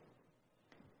Deus.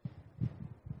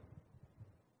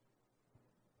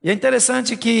 E é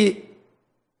interessante que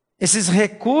esses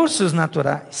recursos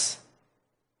naturais,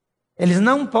 eles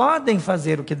não podem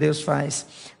fazer o que Deus faz.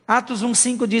 Atos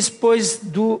 1,5 diz, pois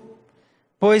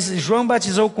João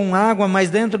batizou com água,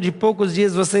 mas dentro de poucos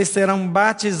dias vocês serão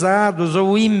batizados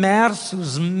ou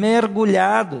imersos,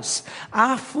 mergulhados,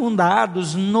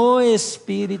 afundados no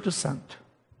Espírito Santo.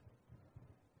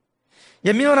 E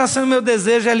a minha oração e meu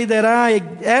desejo é liderar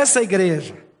essa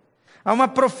igreja a uma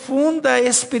profunda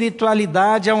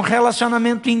espiritualidade, a um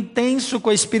relacionamento intenso com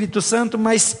o Espírito Santo,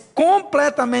 mas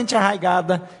completamente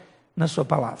arraigada na sua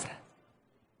palavra.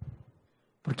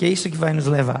 Porque é isso que vai nos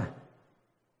levar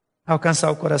a alcançar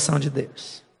o coração de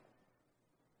Deus.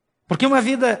 Porque uma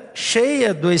vida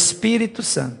cheia do Espírito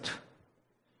Santo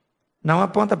não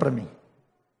aponta para mim,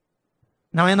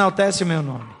 não enaltece o meu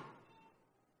nome.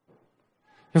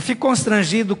 Eu fico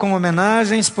constrangido com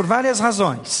homenagens por várias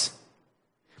razões,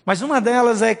 mas uma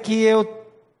delas é que eu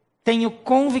tenho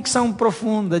convicção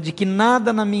profunda de que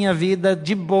nada na minha vida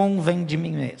de bom vem de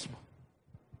mim mesmo.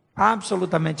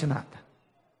 Absolutamente nada.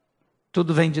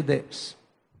 Tudo vem de Deus.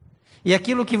 E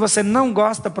aquilo que você não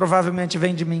gosta provavelmente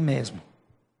vem de mim mesmo.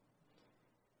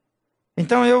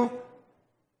 Então eu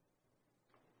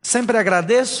sempre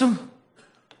agradeço,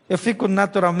 eu fico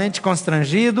naturalmente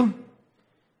constrangido,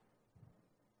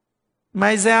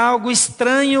 mas é algo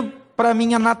estranho para a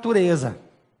minha natureza.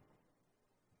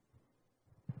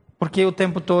 Porque o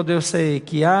tempo todo eu sei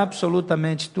que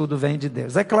absolutamente tudo vem de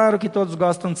Deus. É claro que todos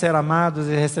gostam de ser amados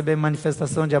e receber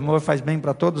manifestação de amor, faz bem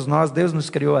para todos nós, Deus nos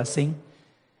criou assim.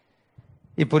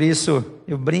 E por isso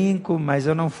eu brinco, mas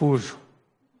eu não fujo.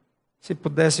 Se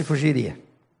pudesse, fugiria.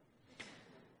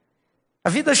 A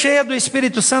vida cheia do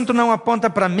Espírito Santo não aponta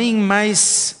para mim,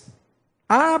 mas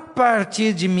a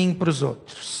partir de mim para os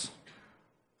outros.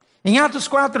 Em Atos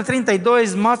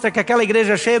 4:32 mostra que aquela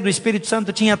igreja cheia do Espírito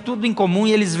Santo tinha tudo em comum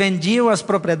e eles vendiam as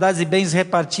propriedades e bens e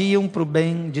repartiam para o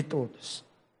bem de todos.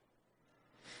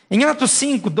 Em Atos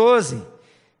 5:12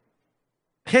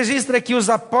 registra que os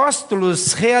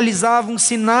apóstolos realizavam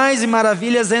sinais e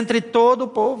maravilhas entre todo o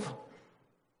povo.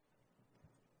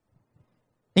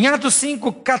 Em Atos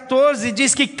 5:14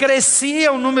 diz que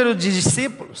crescia o número de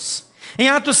discípulos. Em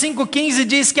Atos 5:15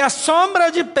 diz que a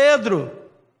sombra de Pedro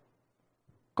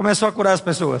começou a curar as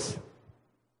pessoas.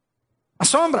 A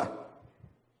sombra.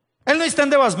 Ele não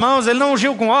estendeu as mãos, ele não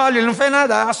ungiu com óleo, ele não fez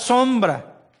nada. A sombra.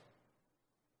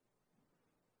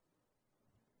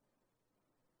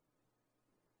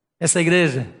 Essa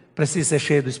igreja precisa ser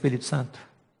cheia do Espírito Santo.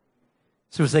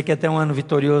 Se você quer ter um ano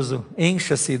vitorioso,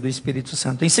 encha-se do Espírito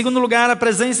Santo. Em segundo lugar, a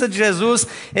presença de Jesus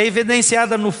é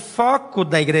evidenciada no foco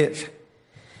da igreja.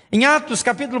 Em Atos,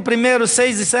 capítulo 1,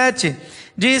 6 e 7,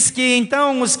 diz que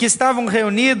então os que estavam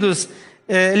reunidos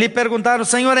lhe perguntaram: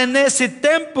 Senhor, é nesse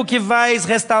tempo que vais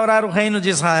restaurar o reino de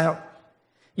Israel?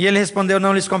 E ele respondeu: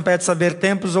 não lhes compete saber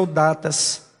tempos ou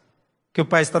datas que o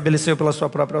Pai estabeleceu pela sua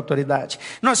própria autoridade.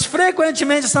 Nós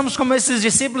frequentemente estamos como esses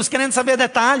discípulos, querendo saber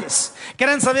detalhes,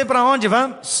 querendo saber para onde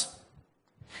vamos.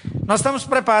 Nós estamos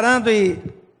preparando e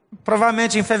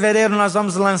provavelmente em fevereiro nós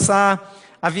vamos lançar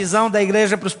a visão da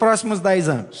igreja para os próximos 10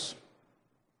 anos.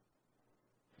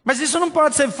 Mas isso não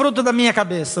pode ser fruto da minha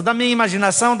cabeça, da minha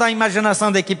imaginação, da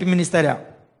imaginação da equipe ministerial.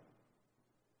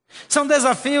 São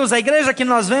desafios. A igreja que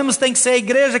nós vemos tem que ser a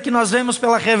igreja que nós vemos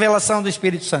pela revelação do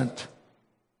Espírito Santo.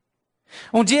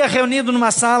 Um dia reunido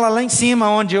numa sala lá em cima,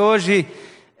 onde hoje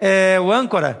é o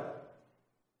âncora,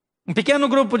 um pequeno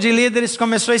grupo de líderes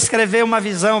começou a escrever uma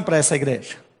visão para essa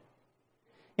igreja.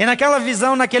 E naquela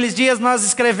visão, naqueles dias, nós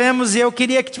escrevemos, e eu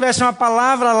queria que tivesse uma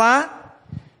palavra lá,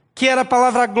 que era a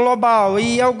palavra global.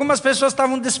 E algumas pessoas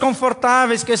estavam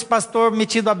desconfortáveis com esse pastor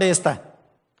metido a besta,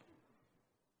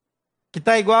 que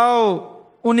está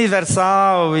igual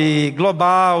universal e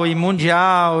global e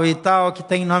mundial e tal, que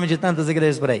tem nome de tantas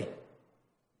igrejas por aí.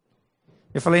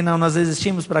 Eu falei: não, nós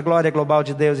existimos para a glória global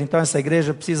de Deus, então essa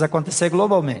igreja precisa acontecer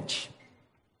globalmente.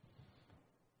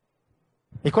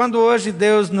 E quando hoje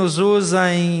Deus nos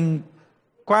usa em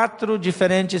 4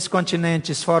 diferentes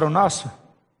continentes fora o nosso,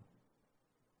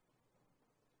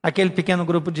 aquele pequeno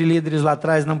grupo de líderes lá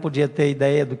atrás não podia ter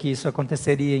ideia do que isso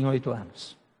aconteceria em 8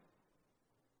 anos.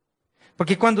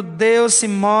 Porque quando Deus se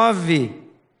move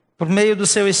por meio do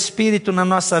seu Espírito na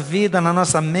nossa vida, na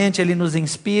nossa mente, Ele nos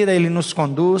inspira, Ele nos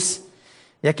conduz.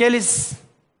 E aqueles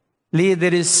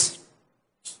líderes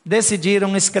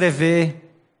decidiram escrever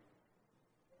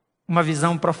uma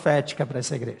visão profética para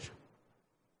essa igreja.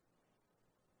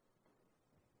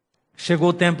 Chegou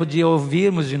o tempo de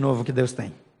ouvirmos de novo o que Deus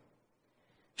tem.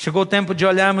 Chegou o tempo de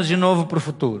olharmos de novo para o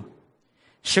futuro.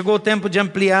 Chegou o tempo de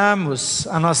ampliarmos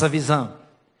a nossa visão.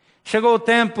 Chegou o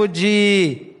tempo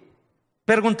de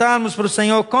perguntarmos para o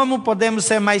Senhor como podemos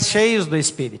ser mais cheios do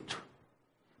Espírito.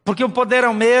 Porque o poder é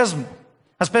o mesmo.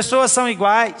 As pessoas são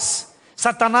iguais.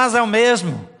 Satanás é o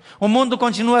mesmo. O mundo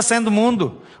continua sendo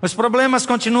mundo. Os problemas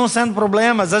continuam sendo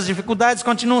problemas. As dificuldades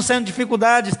continuam sendo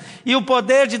dificuldades. E o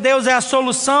poder de Deus é a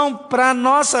solução para a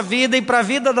nossa vida e para a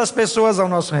vida das pessoas ao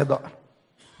nosso redor.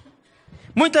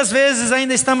 Muitas vezes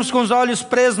ainda estamos com os olhos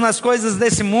presos nas coisas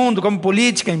desse mundo, como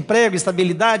política, emprego,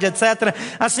 estabilidade, etc.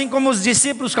 Assim como os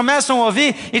discípulos começam a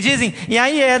ouvir e dizem: e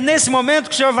aí é nesse momento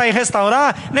que o Senhor vai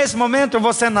restaurar? Nesse momento eu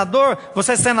vou ser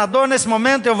senador, nesse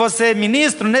momento eu vou ser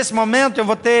ministro, nesse momento eu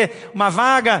vou ter uma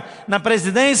vaga na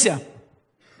presidência?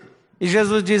 E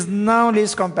Jesus diz: não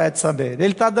lhes compete saber.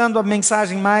 Ele está dando a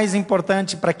mensagem mais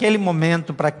importante para aquele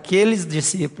momento, para aqueles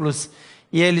discípulos,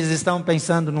 e eles estão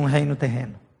pensando num reino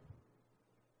terreno.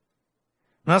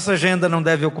 Nossa agenda não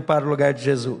deve ocupar o lugar de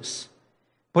Jesus.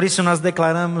 Por isso nós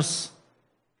declaramos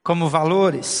como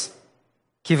valores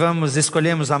que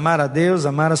escolhemos amar a Deus,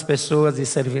 amar as pessoas e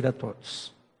servir a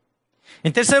todos.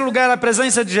 Em terceiro lugar, a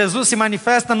presença de Jesus se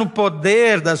manifesta no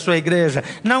poder da sua igreja.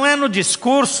 Não é no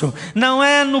discurso, não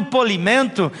é no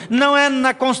polimento, não é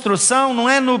na construção, não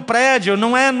é no prédio,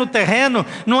 não é no terreno,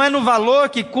 não é no valor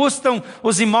que custam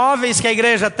os imóveis que a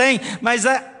igreja tem, mas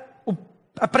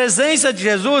a presença de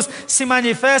Jesus se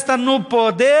manifesta no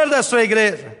poder da sua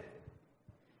igreja.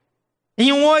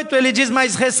 Em 1:8 ele diz: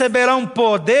 mas receberão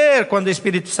poder quando o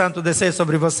Espírito Santo descer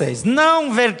sobre vocês.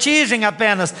 Não vertigem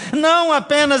apenas, não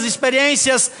apenas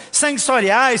experiências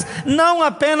sensoriais, não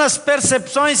apenas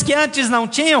percepções que antes não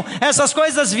tinham, essas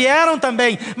coisas vieram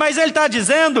também, mas ele está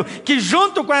dizendo que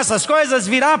junto com essas coisas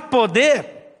virá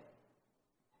poder.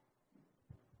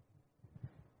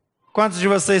 Quantos de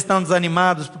vocês estão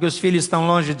desanimados porque os filhos estão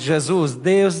longe de Jesus?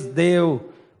 Deus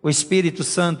deu o Espírito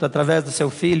Santo através do seu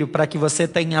Filho para que você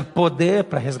tenha poder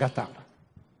para resgatá-lo.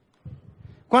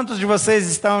 Quantos de vocês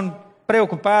estão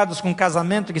preocupados com o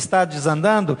casamento que está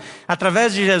desandando?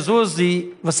 Através de Jesus,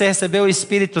 e você recebeu o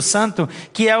Espírito Santo,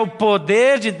 que é o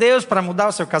poder de Deus para mudar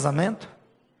o seu casamento?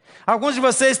 Alguns de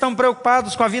vocês estão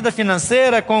preocupados com a vida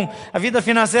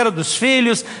financeira dos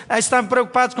filhos, estão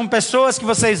preocupados com pessoas que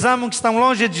vocês amam, que estão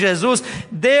longe de Jesus.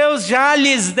 Deus já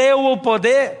lhes deu o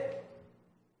poder.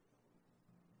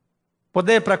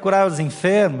 Poder para curar os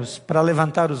enfermos, para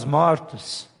levantar os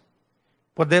mortos.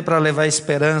 Poder para levar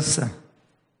esperança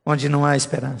onde não há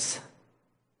esperança.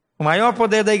 O maior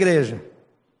poder da igreja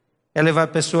é levar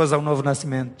pessoas ao novo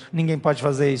nascimento. Ninguém pode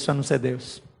fazer isso a não ser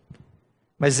Deus.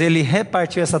 Mas Ele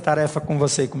repartiu essa tarefa com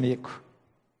você e comigo.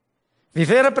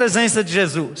 Viver a presença de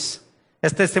Jesus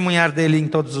é testemunhar dEle em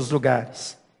todos os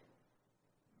lugares.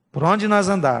 Por onde nós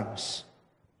andarmos,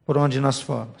 por onde nós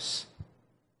formos.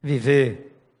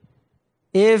 Viver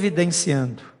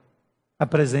evidenciando a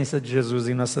presença de Jesus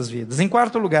em nossas vidas. Em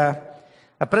quarto lugar,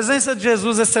 a presença de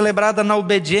Jesus é celebrada na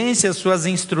obediência às suas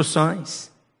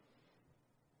instruções.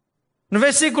 No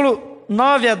versículo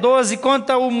 9 a 12,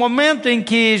 conta o momento em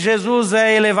que Jesus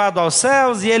é elevado aos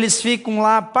céus e eles ficam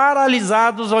lá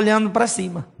paralisados olhando para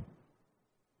cima.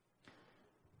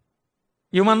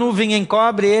 E uma nuvem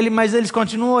encobre ele, mas eles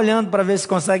continuam olhando para ver se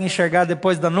conseguem enxergar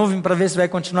depois da nuvem, para ver se vai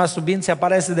continuar subindo, se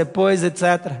aparece depois,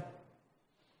 etc.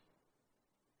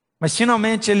 Mas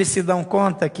finalmente eles se dão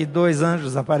conta que 2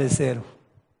 anjos apareceram.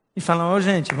 E falam: ô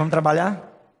gente, vamos trabalhar?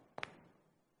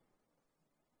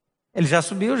 Ele já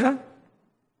subiu já.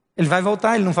 Ele vai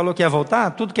voltar, ele não falou que ia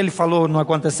voltar? Tudo que ele falou não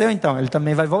aconteceu, então ele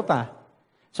também vai voltar.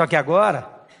 Só que agora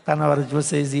está na hora de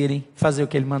vocês irem fazer o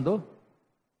que ele mandou.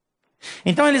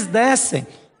 Então eles descem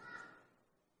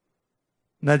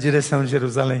na direção de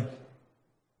Jerusalém.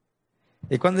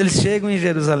 E quando eles chegam em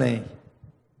Jerusalém,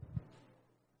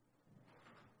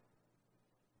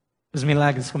 os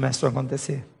milagres começam a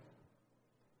acontecer.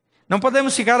 Não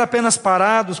podemos ficar apenas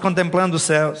parados contemplando os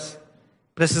céus.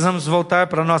 Precisamos voltar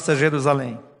para a nossa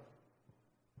Jerusalém.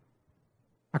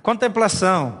 A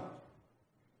contemplação,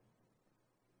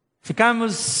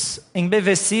 ficarmos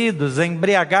embevecidos,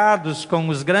 embriagados com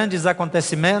os grandes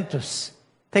acontecimentos,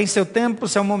 tem seu tempo,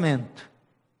 seu momento.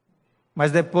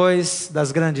 Mas depois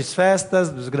das grandes festas,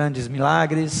 dos grandes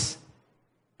milagres,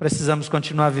 precisamos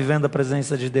continuar vivendo a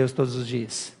presença de Deus todos os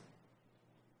dias.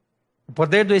 O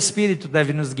poder do Espírito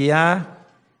deve nos guiar,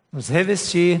 nos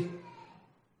revestir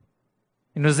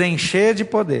e nos encher de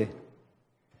poder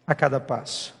a cada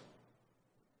passo.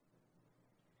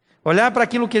 Olhar para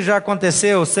aquilo que já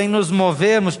aconteceu sem nos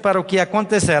movermos para o que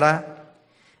acontecerá,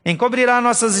 encobrirá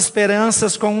nossas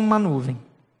esperanças com uma nuvem.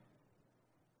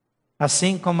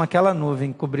 Assim como aquela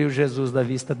nuvem cobriu Jesus da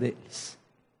vista deles.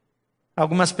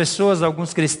 Algumas pessoas,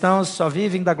 alguns cristãos só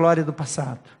vivem da glória do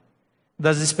passado,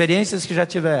 das experiências que já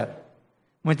tiveram.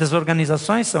 Muitas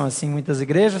organizações são assim, muitas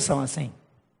igrejas são assim.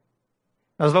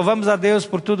 Nós louvamos a Deus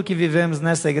por tudo que vivemos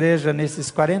nessa igreja nesses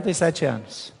 47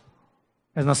 anos.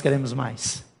 Mas nós queremos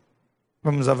mais.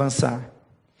 Vamos avançar.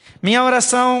 Minha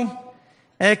oração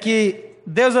é que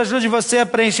Deus ajude você a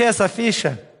preencher essa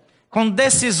ficha com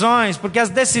decisões, porque as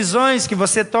decisões que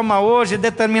você toma hoje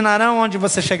determinarão onde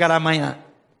você chegará amanhã.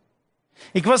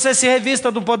 E que você se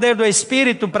revista do poder do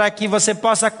Espírito para que você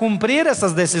possa cumprir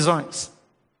essas decisões.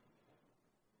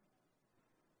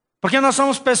 Porque nós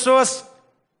somos pessoas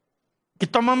que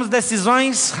tomamos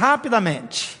decisões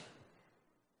rapidamente.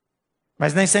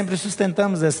 Mas nem sempre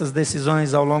sustentamos essas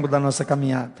decisões ao longo da nossa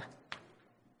caminhada.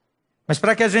 Mas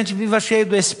para que a gente viva cheio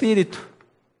do Espírito,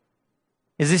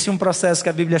 existe um processo que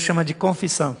a Bíblia chama de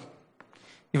confissão.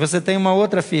 E você tem uma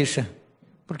outra ficha,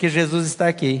 porque Jesus está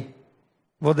aqui.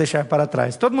 Vou deixar para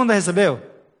trás. Todo mundo recebeu?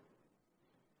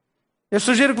 Eu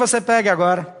sugiro que você pegue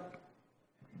agora.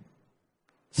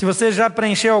 Se você já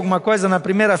preencheu alguma coisa na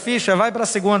primeira ficha, vai para a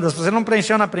segunda. Se você não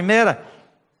preencheu na primeira,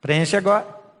 preenche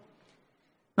agora.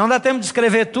 Não dá tempo de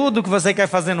escrever tudo o que você quer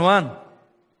fazer no ano.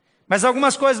 Mas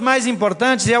algumas coisas mais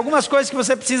importantes e algumas coisas que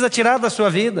você precisa tirar da sua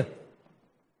vida.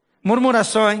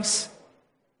 Murmurações.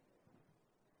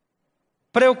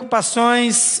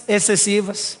 Preocupações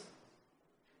excessivas.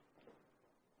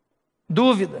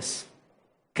 Dúvidas.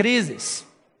 Crises.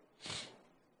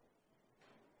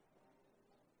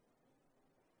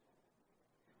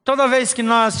 Toda vez que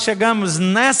nós chegamos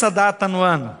nessa data no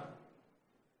ano,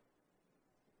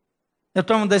 eu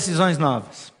tomo decisões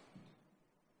novas.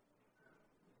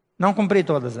 Não cumpri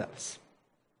todas elas.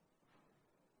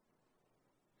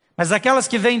 Mas aquelas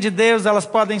que vêm de Deus, elas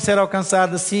podem ser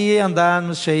alcançadas se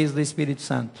andarmos cheios do Espírito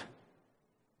Santo.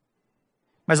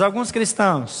 Mas alguns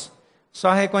cristãos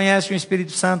só reconhecem o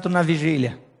Espírito Santo na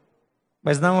vigília,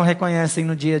 mas não o reconhecem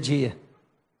no dia a dia.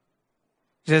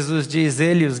 Jesus diz: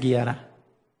 Ele os guiará,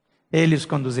 Ele os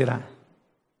conduzirá,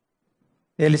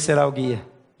 Ele será o guia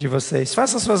de vocês.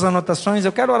 Faça suas anotações,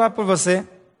 eu quero orar por você.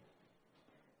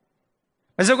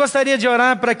 Mas eu gostaria de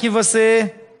orar para que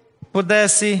você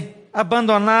pudesse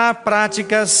abandonar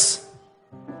práticas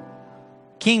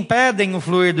que impedem o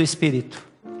fluir do Espírito.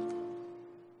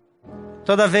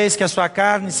 Toda vez que a sua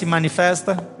carne se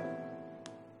manifesta,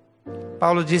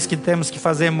 Paulo diz que temos que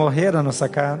fazer morrer a nossa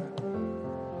carne.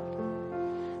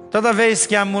 Toda vez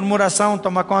que a murmuração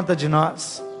toma conta de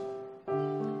nós,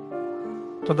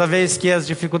 toda vez que as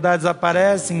dificuldades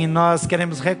aparecem e nós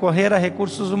queremos recorrer a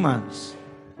recursos humanos,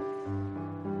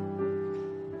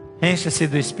 encha-se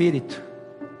do Espírito.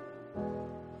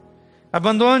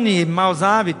 Abandone maus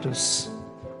hábitos,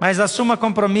 mas assuma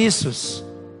compromissos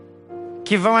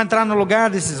que vão entrar no lugar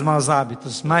desses maus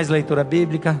hábitos. Mais leitura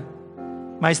bíblica,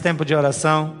 mais tempo de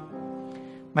oração,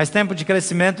 mais tempo de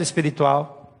crescimento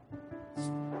espiritual,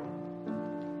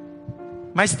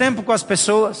 mais tempo com as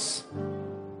pessoas,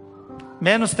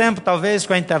 menos tempo talvez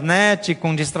com a internet,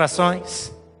 com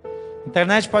distrações. A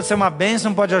internet pode ser uma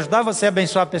bênção, pode ajudar você a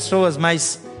abençoar pessoas,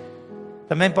 mas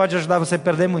também pode ajudar você a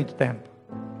perder muito tempo.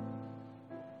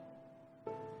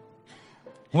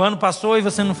 O ano passou e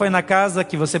você não foi na casa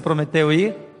que você prometeu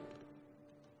ir.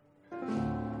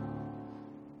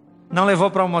 Não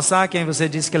levou para almoçar quem você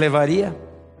disse que levaria.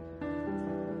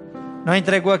 Não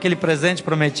entregou aquele presente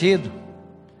prometido.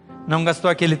 Não gastou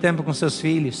aquele tempo com seus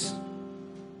filhos.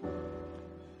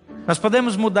 Nós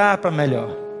podemos mudar para melhor,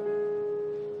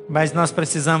 mas nós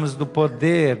precisamos do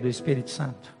poder do Espírito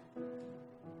Santo.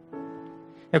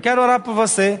 Eu quero orar por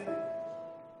você.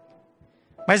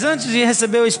 Mas antes de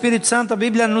receber o Espírito Santo, a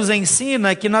Bíblia nos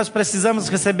ensina que nós precisamos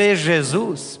receber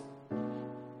Jesus.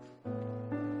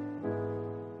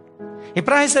 E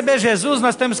para receber Jesus,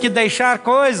 nós temos que deixar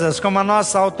coisas como a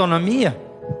nossa autonomia.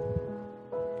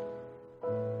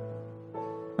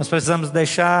 Nós precisamos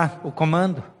deixar o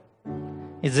comando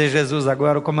e dizer: Jesus,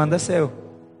 agora o comando é seu.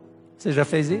 Você já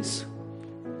fez isso?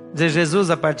 Dizer: Jesus,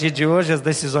 a partir de hoje as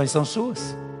decisões são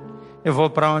suas. Eu vou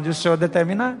para onde o Senhor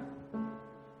determinar.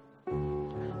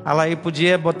 Ela aí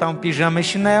podia botar um pijama e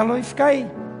chinelo e ficar aí.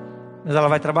 Mas ela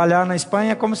vai trabalhar na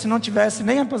Espanha como se não tivesse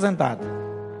nem aposentada.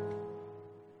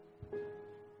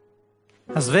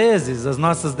 Às vezes as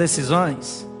nossas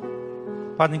decisões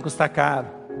podem custar caro.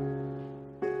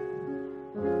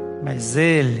 Mas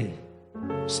Ele,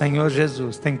 o Senhor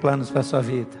Jesus, tem planos para a sua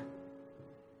vida.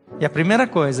 E a primeira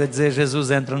coisa é dizer: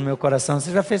 Jesus, entra no meu coração.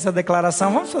 Você já fez essa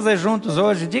declaração? Vamos fazer juntos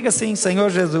hoje. Diga assim: Senhor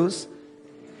Jesus,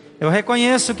 eu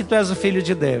reconheço que Tu és o Filho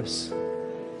de Deus,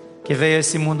 que veio a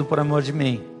esse mundo por amor de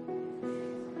mim.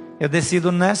 Eu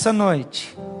decido nessa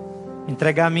noite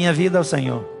entregar a minha vida ao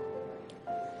Senhor.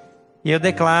 E eu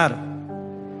declaro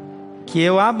que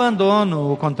eu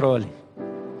abandono o controle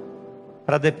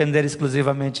para depender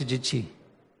exclusivamente de Ti.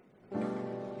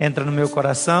 Entra no meu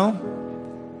coração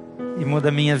e muda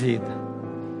a minha vida.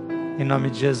 Em nome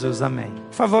de Jesus, amém.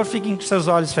 Por favor, fiquem com seus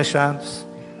olhos fechados.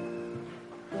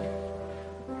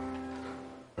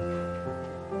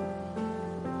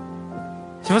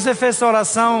 Se você fez essa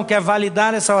oração, quer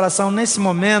validar essa oração nesse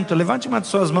momento, levante uma de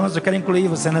suas mãos, eu quero incluir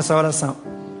você nessa oração.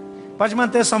 Pode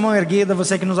manter sua mão erguida,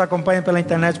 você que nos acompanha pela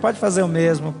internet, pode fazer o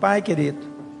mesmo. Pai querido,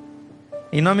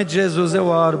 em nome de Jesus eu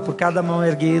oro por cada mão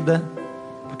erguida,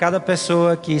 por cada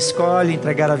pessoa que escolhe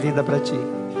entregar a vida para Ti.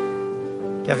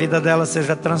 Que a vida dela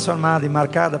seja transformada e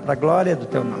marcada para a glória do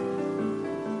Teu nome.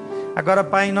 Agora,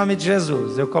 Pai, em nome de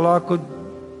Jesus, eu coloco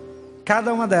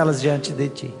cada uma delas diante de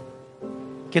Ti.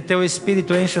 Que Teu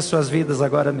Espírito encha suas vidas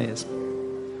agora mesmo.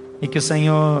 E que o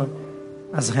Senhor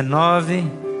as renove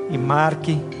e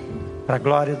marque para a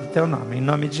glória do Teu nome. Em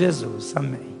nome de Jesus,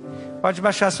 amém. Pode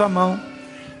baixar sua mão.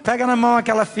 Pega na mão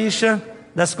aquela ficha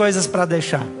das coisas para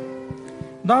deixar.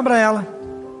 Dobra ela.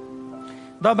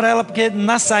 Dobra ela, porque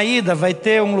na saída vai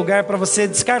ter um lugar para você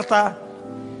descartar.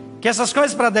 Que essas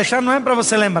coisas para deixar não é para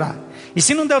você lembrar. E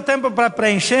se não deu tempo para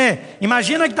preencher,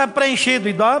 imagina que está preenchido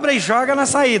e dobra e joga na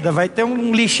saída. Vai ter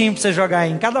um lixinho para você jogar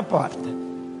aí em cada porta.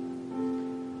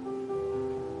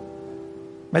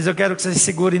 Mas eu quero que você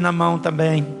segure na mão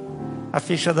também a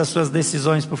ficha das suas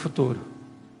decisões para o futuro.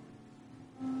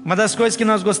 Uma das coisas que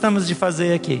nós gostamos de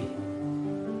fazer aqui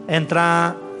é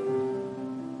entrar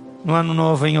no ano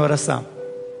novo em oração.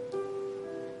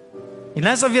 E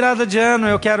nessa virada de ano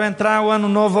eu quero entrar o ano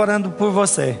novo orando por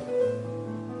você.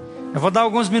 Eu vou dar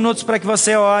alguns minutos para que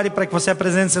você ore, para que você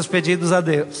apresente seus pedidos a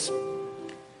Deus,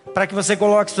 para que você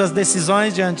coloque suas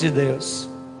decisões diante de Deus.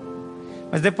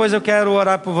 Mas depois eu quero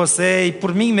orar por você e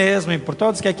por mim mesmo e por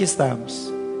todos que aqui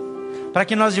estamos, para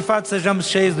que nós de fato sejamos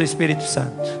cheios do Espírito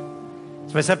Santo.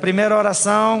 Essa vai ser a primeira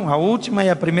oração, a última e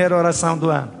a primeira oração do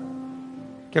ano,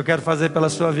 que eu quero fazer pela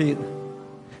sua vida.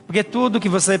 Porque tudo que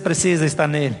você precisa está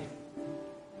nele.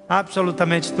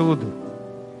 Absolutamente tudo.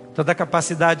 Toda a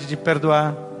capacidade de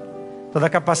perdoar, toda a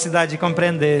capacidade de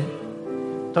compreender,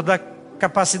 toda a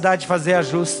capacidade de fazer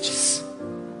ajustes.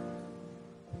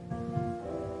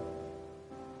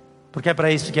 Porque é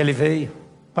para isso que ele veio,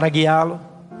 para guiá-lo,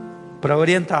 para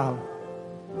orientá-lo,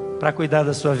 para cuidar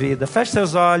da sua vida. Feche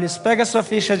seus olhos, pega a sua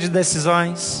ficha de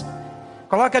decisões,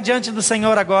 coloca diante do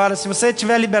Senhor agora. Se você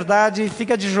tiver liberdade,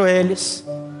 fica de joelhos.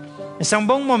 Esse é um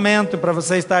bom momento para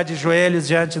você estar de joelhos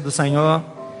diante do Senhor.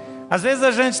 Às vezes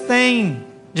a gente tem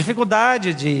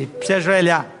dificuldade de se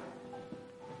ajoelhar.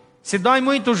 Se dói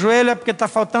muito o joelho é porque está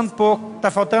faltando pouco, está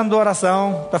faltando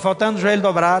oração, está faltando joelho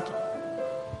dobrado.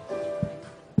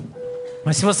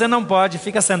 Mas se você não pode,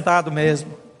 fica sentado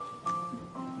mesmo.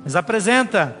 Mas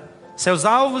apresenta seus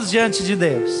alvos diante de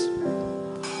Deus.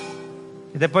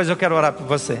 E depois eu quero orar por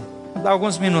você. Vou dar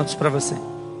alguns minutos para você.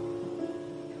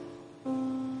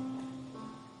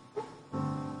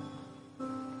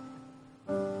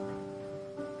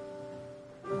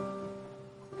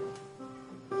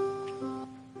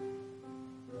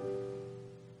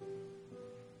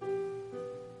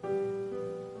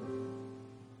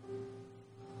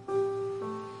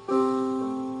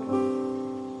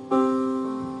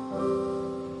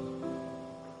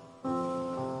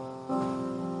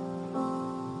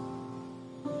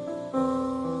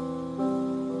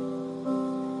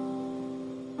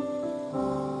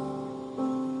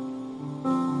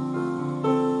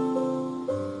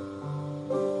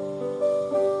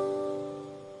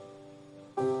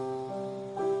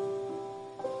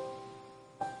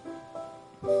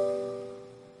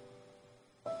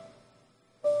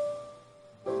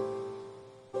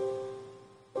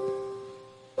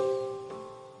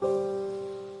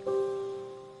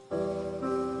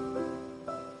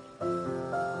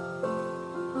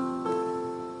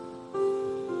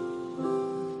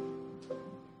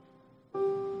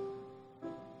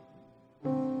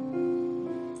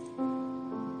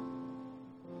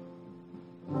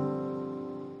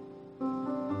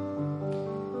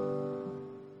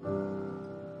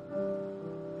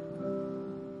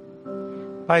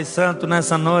 Pai Santo,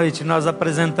 nessa noite nós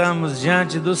apresentamos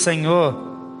diante do Senhor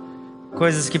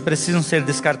coisas que precisam ser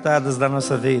descartadas da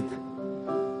nossa vida.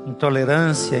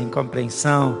 Intolerância,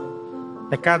 incompreensão,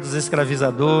 pecados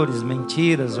escravizadores,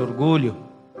 mentiras, orgulho.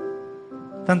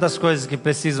 Tantas coisas que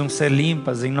precisam ser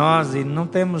limpas em nós e não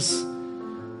temos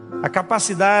a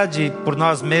capacidade por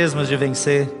nós mesmos de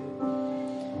vencer.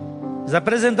 Nós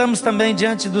apresentamos também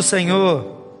diante do Senhor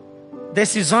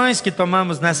decisões que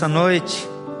tomamos nessa noite,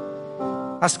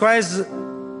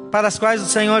 para as quais o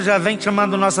Senhor já vem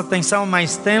chamando nossa atenção há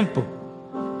mais tempo,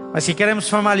 mas que queremos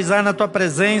formalizar na Tua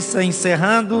presença,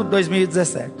 encerrando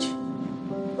 2017.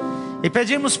 E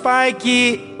pedimos, Pai,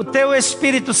 que o Teu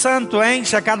Espírito Santo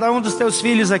encha cada um dos Teus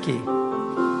filhos aqui,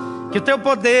 que o Teu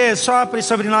poder sopre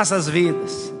sobre nossas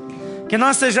vidas, que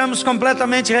nós sejamos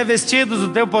completamente revestidos do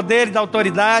Teu poder e da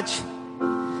autoridade,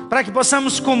 para que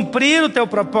possamos cumprir o Teu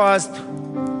propósito.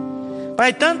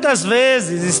 Pai, tantas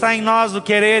vezes está em nós o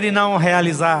querer e não o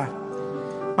realizar,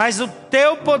 mas o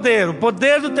Teu poder, o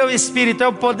poder do Teu Espírito é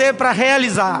o poder para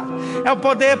realizar, é o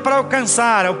poder para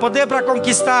alcançar, é o poder para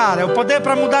conquistar, é o poder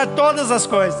para mudar todas as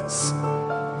coisas.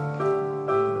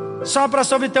 Sopra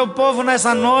sobre Teu povo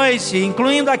nessa noite,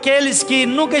 incluindo aqueles que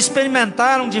nunca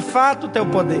experimentaram de fato o Teu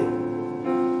poder.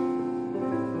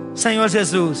 Senhor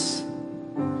Jesus,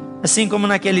 assim como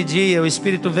naquele dia o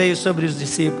Espírito veio sobre os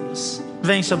discípulos,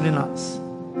 vem sobre nós.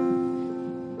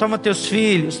 Toma Teus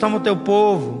filhos, toma o Teu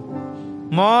povo,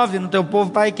 move no Teu povo,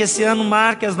 Pai, que esse ano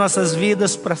marque as nossas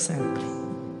vidas para sempre.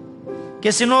 Que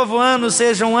esse novo ano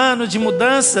seja um ano de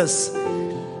mudanças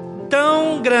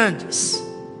tão grandes,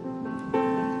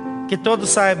 que todos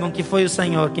saibam que foi o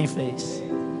Senhor quem fez.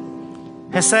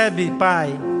 Recebe,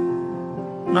 Pai,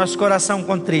 nosso coração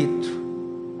contrito,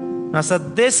 nossa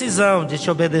decisão de Te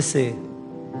obedecer,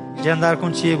 de andar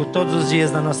contigo todos os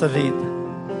dias da nossa vida,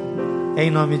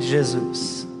 em nome de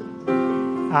Jesus.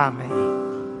 Amém.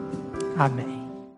 Amém.